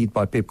guaranteed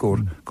by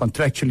Pepkor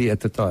contractually at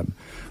the time.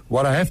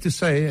 What I have to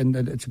say, and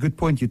it's a good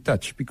point you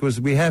touch,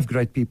 because we have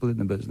great people in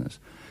the business.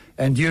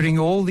 And during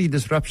all the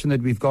disruption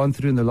that we've gone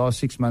through in the last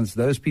 6 months,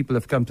 those people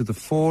have come to the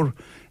fore,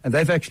 and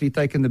they've actually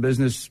taken the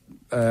business,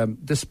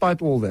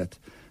 despite all that.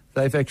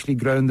 They've actually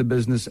grown the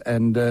business,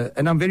 and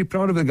I'm very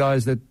proud of the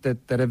guys that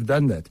have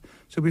done that.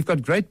 So we've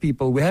got great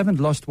people. We haven't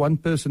lost one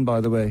person,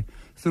 by the way,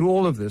 through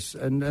all of this,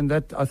 and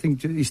that, I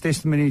think, is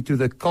testimony to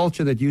the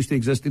culture that used to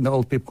exist in the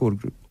old Pepkor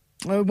group.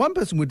 One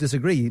person would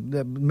disagree.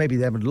 Maybe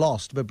they haven't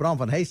lost, but Bram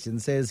van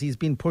Heesten says he's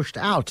been pushed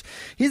out.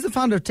 He's the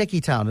founder of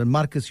Techie Town and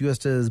Marcus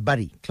Jooster's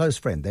buddy, close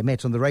friend. They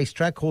met on the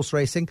racetrack, horse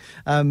racing,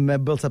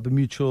 built up a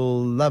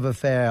mutual love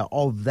affair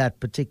of that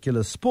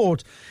particular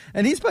sport.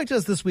 And he spoke to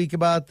us this week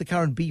about the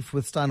current beef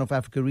with Steinhoff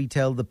Africa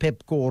Retail, the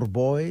Pepkor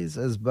boys,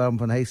 as Bram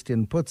van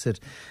Heesten puts it.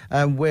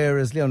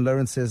 Whereas Leon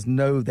Lawrence says,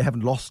 no, they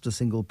haven't lost a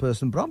single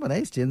person. Bram van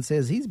Heesten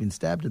says he's been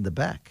stabbed in the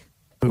back.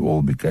 We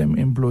all became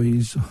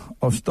employees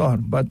of Star,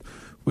 but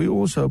we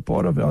also,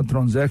 part of our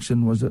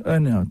transaction was an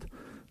earn-out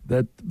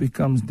that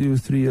becomes due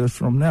 3 years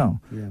from now.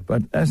 Yeah.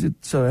 But as it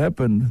so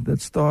happened that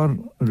Star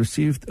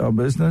received our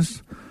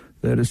business,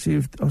 they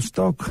received our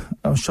stock,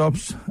 our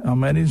shops, our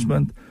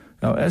management,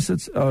 our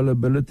assets, our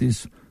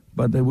liabilities,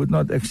 but they would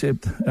not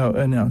accept our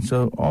earn-out.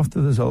 So after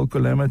this whole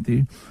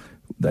calamity,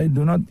 they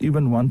do not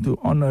even want to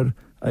honor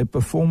a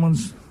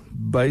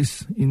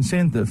performance-based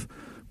incentive,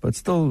 but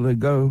still they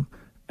go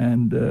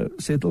and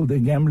settle their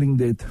gambling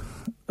debt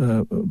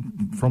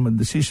from a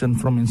decision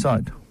from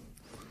inside.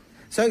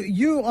 So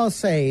you are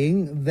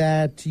saying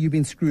that you've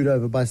been screwed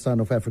over by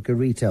Steinhoff Africa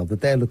Retail,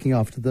 that they're looking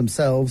after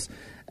themselves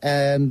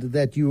and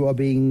that you are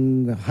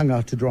being hung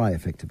out to dry,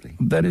 effectively.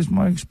 That is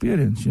my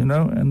experience,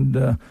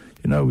 and,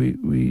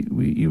 we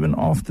even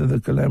after the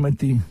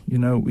calamity,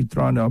 we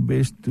tried our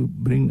best to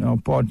bring our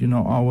part.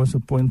 I was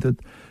appointed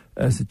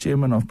as the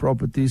chairman of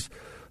properties.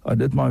 I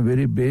did my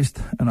very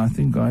best, and I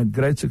think I had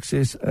great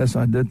success as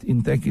I did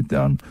in Techie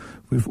Town.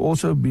 We've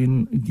also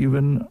been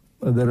given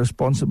the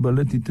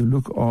responsibility to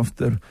look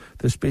after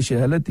the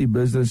speciality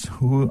business,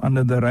 who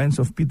under the reins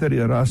of Peter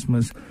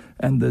Erasmus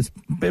and the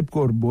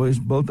Pepkor boys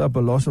built up a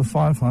loss of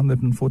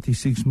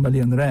 546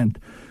 million rand.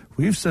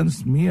 We've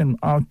since, me and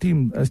our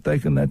team has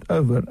taken that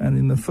over, and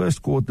in the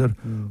first quarter,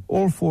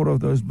 all four of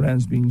those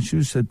brands being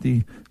Shoe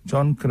City,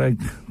 John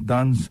Craig,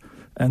 Duns,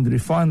 and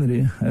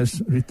Refinery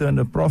has returned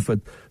a profit,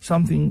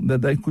 something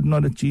that they could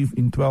not achieve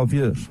in 12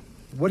 years.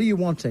 What are you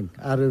wanting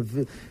out of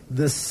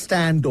the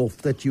standoff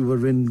that you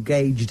were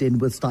engaged in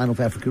with Steinhoff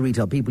Africa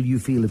Retail, people you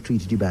feel have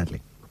treated you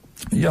badly?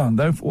 Yeah,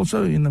 they've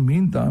also, in the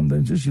meantime,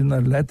 they've just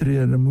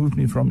unilaterally removed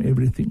me from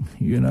everything.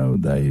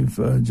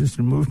 They've just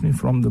removed me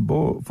from the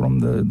board, from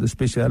the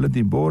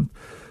speciality board.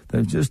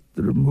 They've just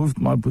removed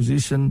my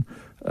position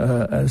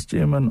as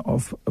chairman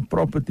of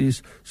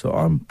properties. So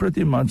I'm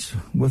pretty much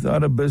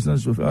without a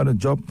business, without a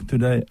job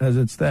today as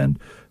it stands.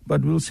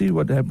 But we'll see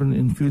what happens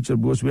in future,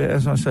 because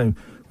as I say,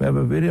 we have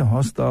a very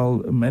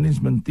hostile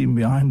management team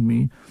behind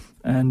me,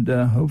 and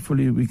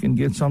hopefully we can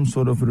get some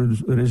sort of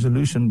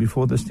resolution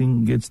before this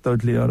thing gets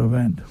totally out of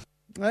hand.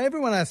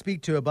 Everyone I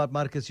speak to about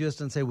Marcus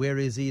Jooster and say, where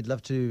is he? I'd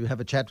love to have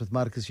a chat with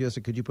Marcus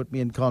Jooster. Could you put me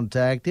in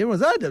contact?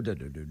 Everyone's,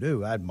 no,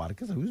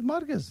 Marcus. Who's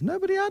Marcus?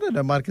 Nobody, I don't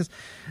know Marcus.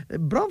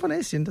 Bram van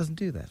Heesten doesn't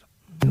do that.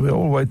 We're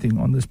all waiting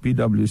on this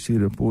PwC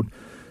report,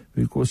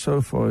 because so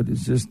far it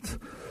is just,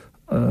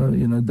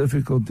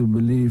 difficult to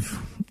believe,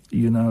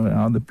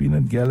 how the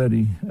peanut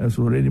gallery has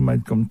already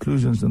made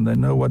conclusions and they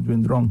know what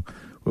went wrong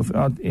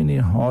without any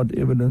hard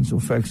evidence or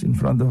facts in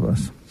front of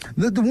us.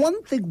 The one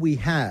thing we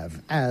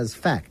have as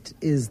fact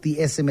is the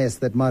SMS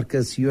that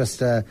Marcus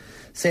Jooster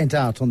sent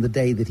out on the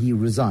day that he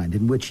resigned,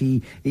 in which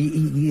he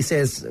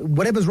says,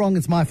 whatever's wrong,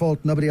 it's my fault,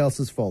 nobody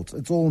else's fault.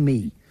 It's all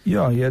me.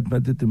 Yeah, he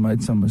admitted to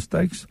made some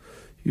mistakes,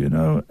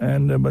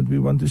 but we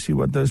want to see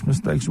what those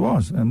mistakes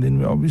was. And then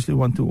we obviously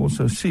want to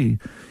also see,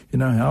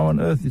 how on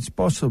earth it's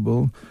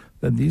possible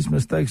that these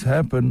mistakes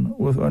happen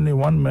with only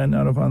one man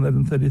out of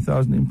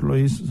 130,000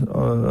 employees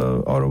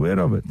are aware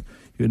of it.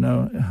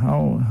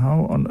 How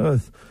on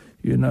earth,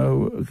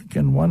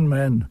 can one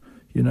man,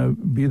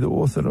 be the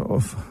author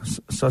of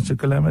such a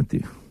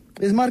calamity?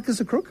 Is Marcus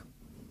a crook?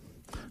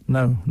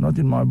 No, not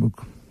in my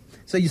book.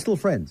 So you're still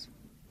friends?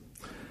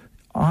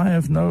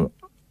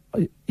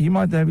 He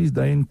might have his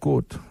day in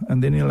court,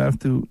 and then he'll have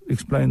to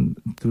explain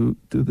to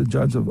the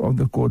judge of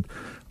the court.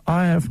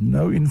 I have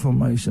no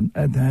information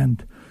at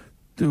hand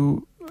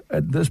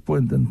at this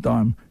point in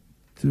time,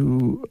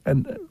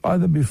 and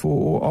either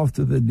before or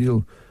after the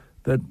deal,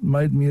 that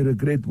made me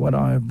regret what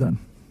I have done.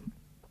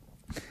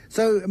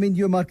 So,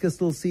 you and Marcus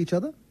still see each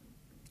other?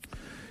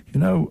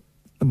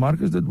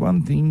 Marcus did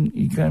one thing.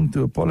 He came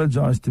to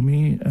apologize to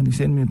me, and he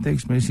sent me a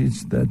text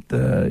message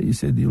that he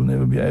said he'll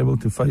never be able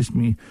to face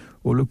me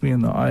or look me in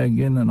the eye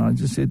again. And I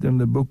just said to him,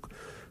 the book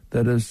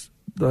that has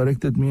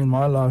directed me in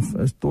my life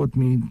has taught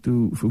me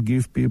to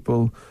forgive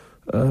people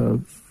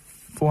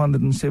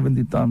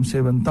 470 times,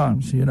 7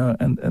 times,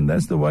 and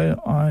that's the way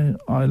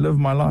I live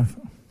my life.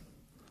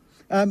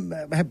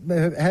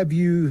 Have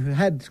you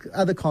had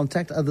other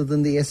contact other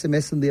than the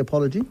SMS and the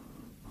apology?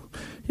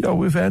 Yeah,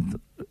 we've had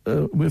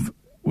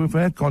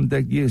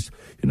contact, yes,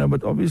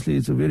 but obviously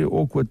it's a very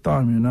awkward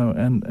time,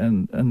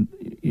 and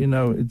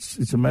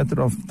it's a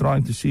matter of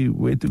trying to see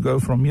where to go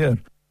from here.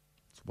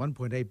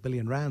 1.8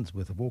 billion rands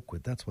worth of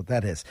awkward. That's what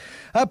that is.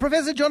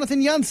 Professor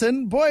Jonathan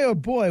Jansen, boy, oh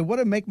boy, what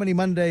a Make Money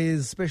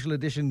Mondays special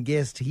edition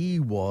guest he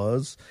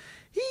was.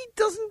 He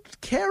doesn't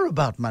care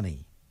about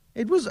money.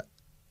 It was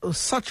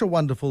such a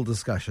wonderful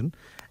discussion.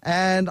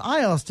 And I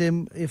asked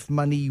him if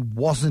money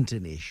wasn't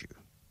an issue.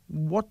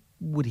 what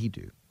would he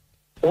do?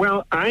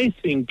 Well, I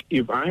think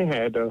if I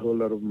had a whole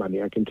lot of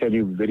money, I can tell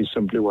you very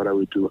simply what I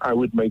would do. I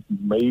would make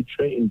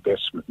major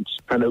investments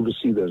and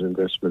oversee those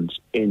investments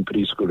in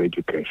preschool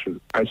education.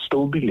 I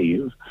still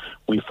believe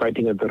we're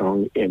fighting at the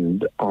wrong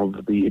end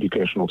of the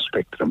educational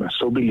spectrum. I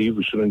still believe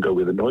we shouldn't go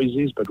where the noise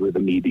is, but where the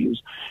need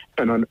is.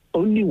 And on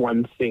only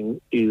one thing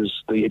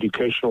is the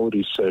educational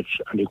research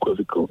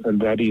unequivocal,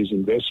 and that is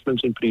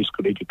investments in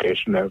preschool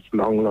education have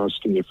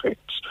long-lasting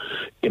effects,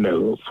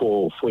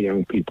 for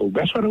young people.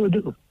 That's what I would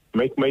do.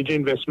 Make major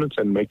investments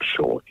and make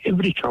sure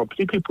every child,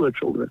 particularly poor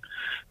children,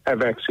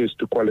 have access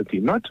to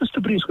quality, not just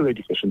to preschool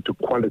education, to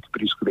quality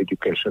preschool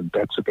education.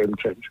 That's a game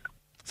changer.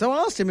 So I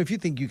asked him, if you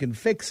think you can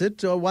fix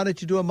it, why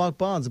don't you do a Mark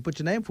Barnes and put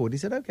your name forward? He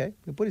said, okay,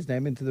 he'll put his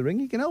name into the ring.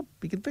 He can help.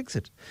 He can fix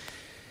it.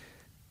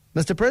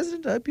 Mr.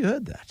 President, I hope you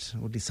heard that.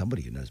 Or at least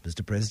somebody who knows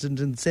Mr. President,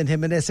 and send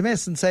him an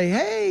SMS and say,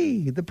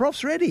 hey, the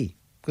prof's ready.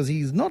 Because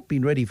he's not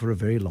been ready for a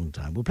very long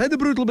time. We'll play the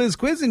Brutal Biz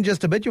quiz in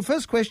just a bit. Your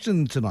first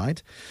question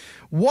tonight.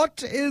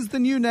 What is the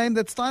new name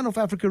that Steinhoff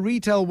Africa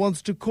Retail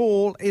wants to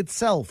call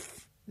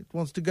itself? It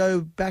wants to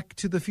go back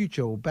to the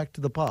future or back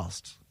to the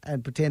past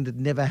and pretend it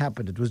never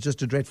happened. It was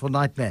just a dreadful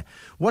nightmare.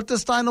 What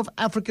does Steinhoff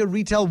Africa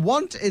Retail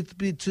want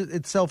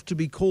itself to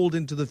be called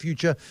into the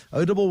future?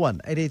 011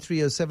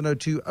 883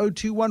 0702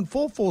 021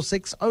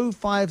 446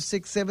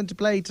 0567 to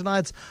play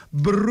tonight's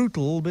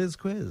Brutal Biz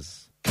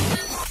quiz.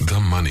 The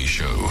Money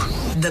Show.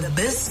 The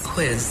Biz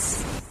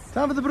Quiz.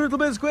 Time for the Brutal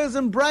Biz Quiz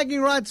and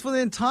bragging rights for the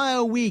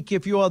entire week.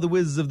 If you are the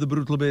whiz of the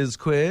Brutal Biz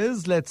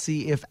Quiz, let's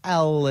see if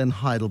Al in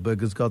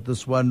Heidelberg has got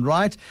this one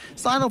right.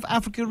 Steinhoff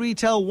Africa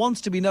Retail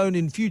wants to be known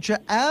in future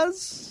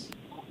as?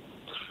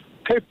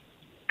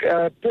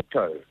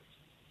 Pepco.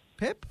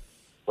 Pep?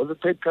 Was it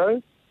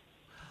Pepco?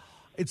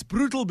 It's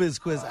Brutal Biz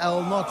Quiz,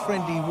 Al, not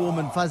friendly, warm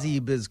and fuzzy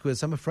Biz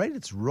Quiz. I'm afraid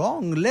it's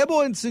wrong.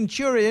 Lebo in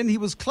Centurion, he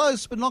was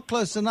close but not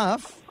close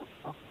enough.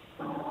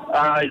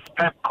 It's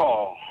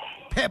Pepco.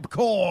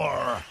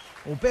 Pepcor.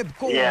 Or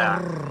Pepcor.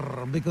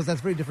 Yeah. Because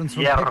that's very different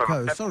from Yeah,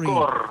 Pepco. Pepcor. Sorry.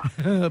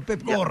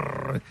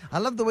 Pepcor. Yeah. I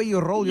love the way you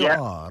roll your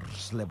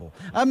R's, Lebo.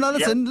 Now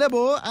listen,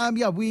 Lebo,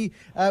 we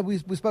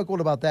spoke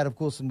all about that, of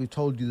course, and we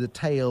told you the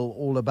tale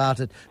all about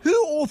it.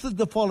 Who authored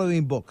the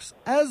following books?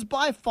 As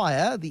by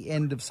Fire, The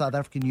End of South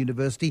African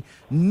University,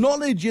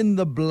 Knowledge in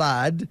the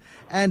Blood,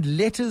 and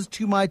Letters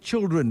to My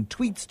Children,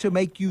 Tweets to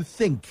Make You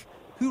Think.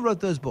 Who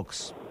wrote those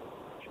books?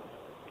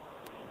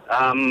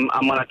 I'm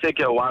going to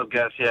take a wild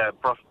guess here.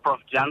 Prof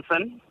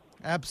Johnson?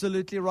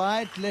 Absolutely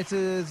right.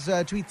 Letters,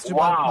 tweets to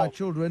my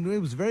children. It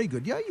was very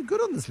good. Yeah, you're good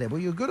on this level.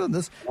 You're good on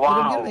this.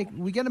 Wow.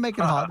 We're going to make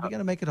it hard. We're going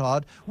to make it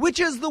hard. Which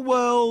is the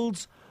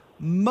world's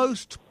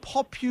most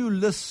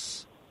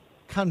populous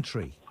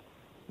country?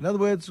 In other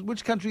words,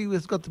 which country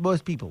has got the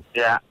most people?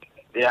 Yeah.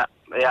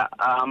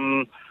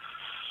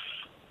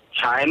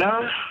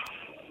 China?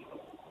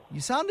 You're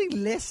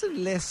sounding less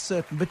and less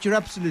certain, but you're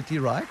absolutely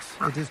right.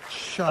 It is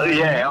China.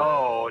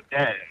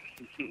 Damn.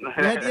 We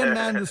had Ian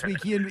Mann this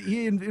week. He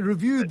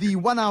reviewed the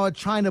 1 hour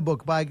China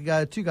book by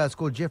two guys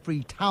called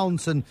Jeffrey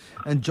Townsend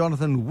and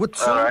Jonathan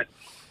Witzel. All right.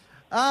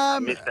 I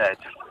missed that.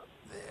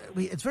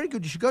 It's very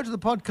good. You should go to the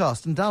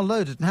podcast and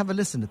download it and have a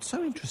listen. It's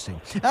so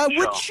interesting.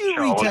 Which shoe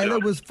retailer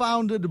was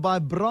founded by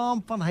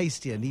Bram van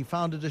Heestien? He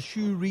founded a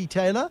shoe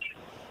retailer.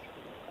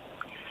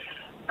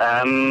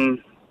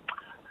 Techie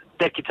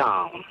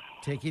Town.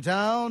 Techie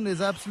Town is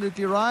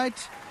absolutely right.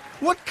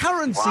 What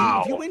currency,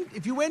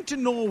 if you went to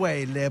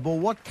Norway, Lebo,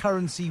 what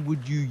currency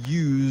would you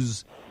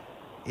use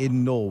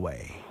in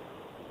Norway?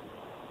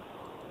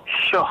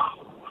 Sure.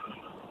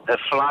 The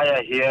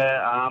flyer here,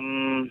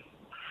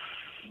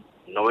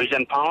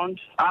 Norwegian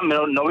pound?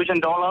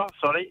 Norwegian dollar,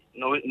 sorry.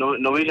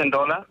 Norwegian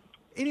dollar.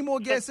 Any more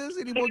guesses?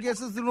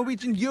 The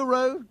Norwegian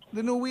euro?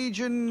 The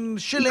Norwegian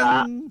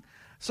shilling?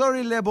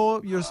 Sorry,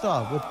 Lebo, you're a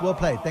star. Well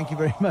played. Thank you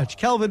very much.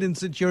 Calvin in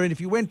Centurion, if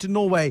you went to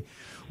Norway,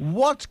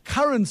 what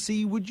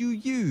currency would you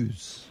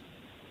use?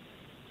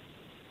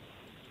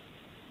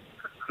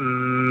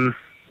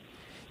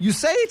 You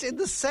say it in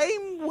the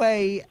same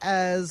way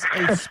as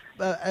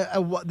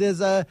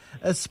there's a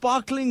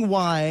sparkling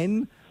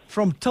wine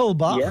from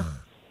Tilbach,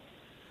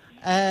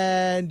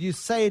 and you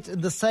say it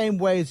in the same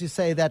way as you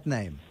say that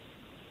name.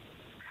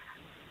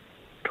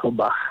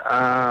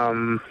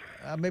 Tilbach.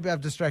 Maybe I've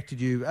distracted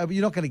you.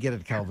 You're not going to get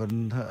it,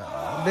 Calvin.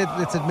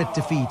 Let's admit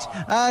defeat.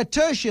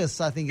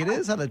 Tertius, I think it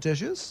is. Hello,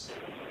 Tertius.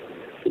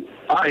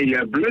 Hi,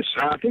 Bruce.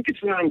 I think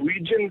it's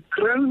Norwegian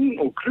crown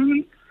or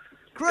kroon.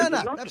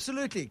 Krona,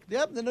 absolutely.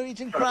 Yep, the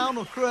Norwegian crown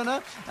or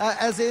krona,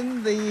 as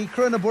in the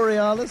Krona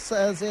Borealis,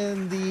 as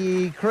in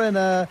the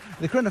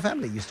Krona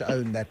family used to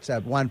own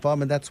that wine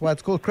farm, and that's why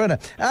it's called Krona.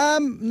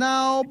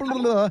 Now,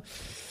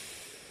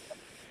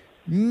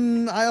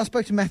 I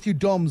spoke to Matthew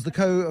Doms, the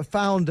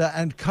co-founder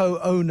and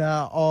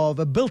co-owner of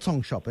a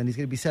biltong shop, and he's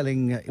going to be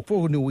selling,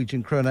 for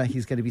Norwegian krona,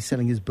 he's going to be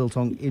selling his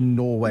biltong in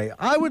Norway.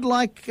 I would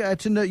like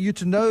to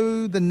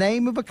know the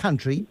name of a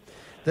country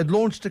that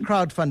launched a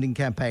crowdfunding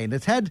campaign.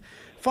 It's had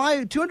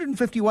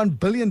 $251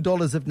 billion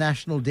of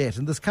national debt,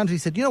 and this country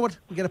said, you know what,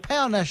 we're going to pay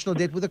our national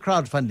debt with a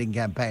crowdfunding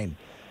campaign.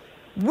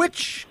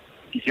 Which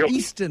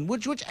Eastern.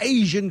 Which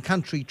Asian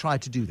country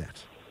tried to do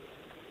that?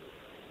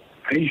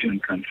 Asian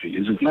country.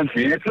 Is it not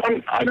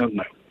Vietnam? I don't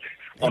know.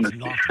 Honestly.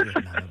 It's not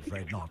Vietnam, I'm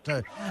afraid not.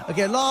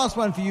 Okay, last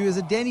one for you. Is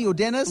it Denny or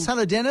Dennis?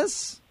 Hello,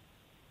 Dennis.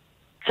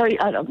 Sorry,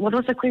 what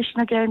was the question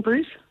again,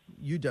 Bruce?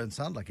 You don't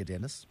sound like a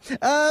Dennis.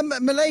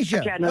 Malaysia.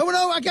 Janet. Oh,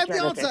 no, I gave the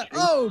Janet, answer. actually.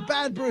 Oh,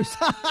 bad Bruce.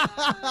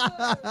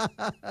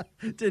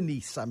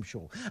 Denise, I'm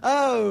sure.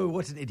 Oh,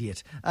 what an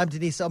idiot.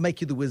 Denise, I'll make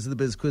you the Whiz of the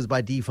Biz quiz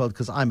by default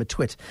because I'm a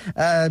twit.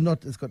 I am.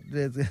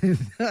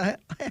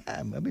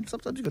 I mean,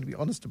 sometimes you've got to be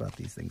honest about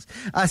these things.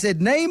 I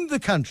said, name the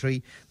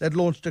country that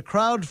launched a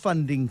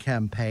crowdfunding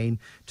campaign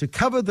to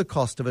cover the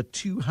cost of a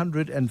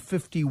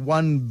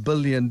 $251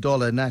 billion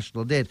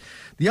national debt.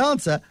 The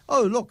answer,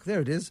 oh, look,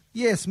 there it is.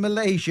 Yes,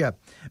 Malaysia.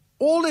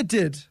 All it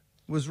did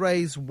was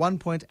raise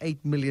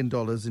 $1.8 million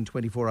in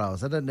 24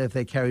 hours. I don't know if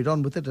they carried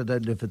on with it. I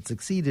don't know if it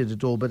succeeded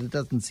at all, but it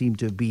doesn't seem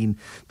to have been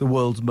the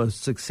world's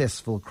most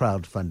successful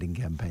crowdfunding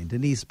campaign.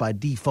 Denise, by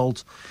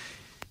default,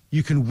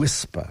 you can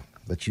whisper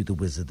that you're the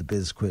Whiz of the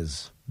Biz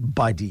quiz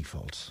by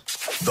default.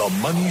 The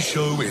Money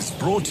Show is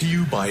brought to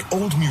you by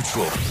Old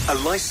Mutual, a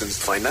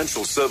licensed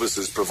financial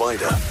services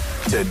provider.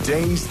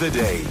 Today's the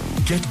day.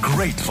 Get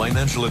great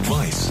financial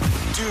advice.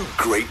 Do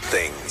great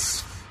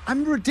things.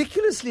 I'm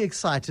ridiculously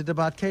excited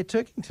about Kate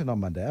Turkington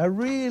on Monday. I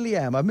really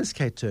am. I miss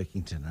Kate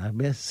Turkington. I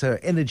miss her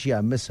energy.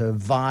 I miss her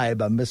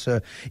vibe. I miss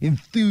her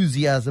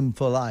enthusiasm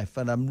for life.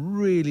 And I'm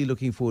really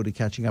looking forward to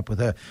catching up with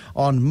her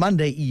on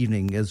Monday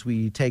evening as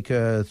we take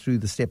her through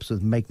the steps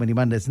of Make Money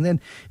Mondays. And then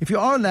if you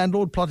are a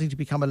landlord, plotting to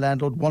become a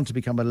landlord, want to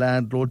become a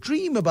landlord,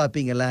 dream about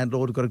being a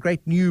landlord, we've got a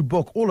great new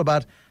book all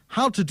about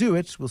how to do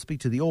it. We'll speak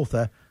to the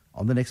author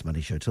on the next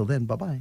Money Show. Till then, bye-bye.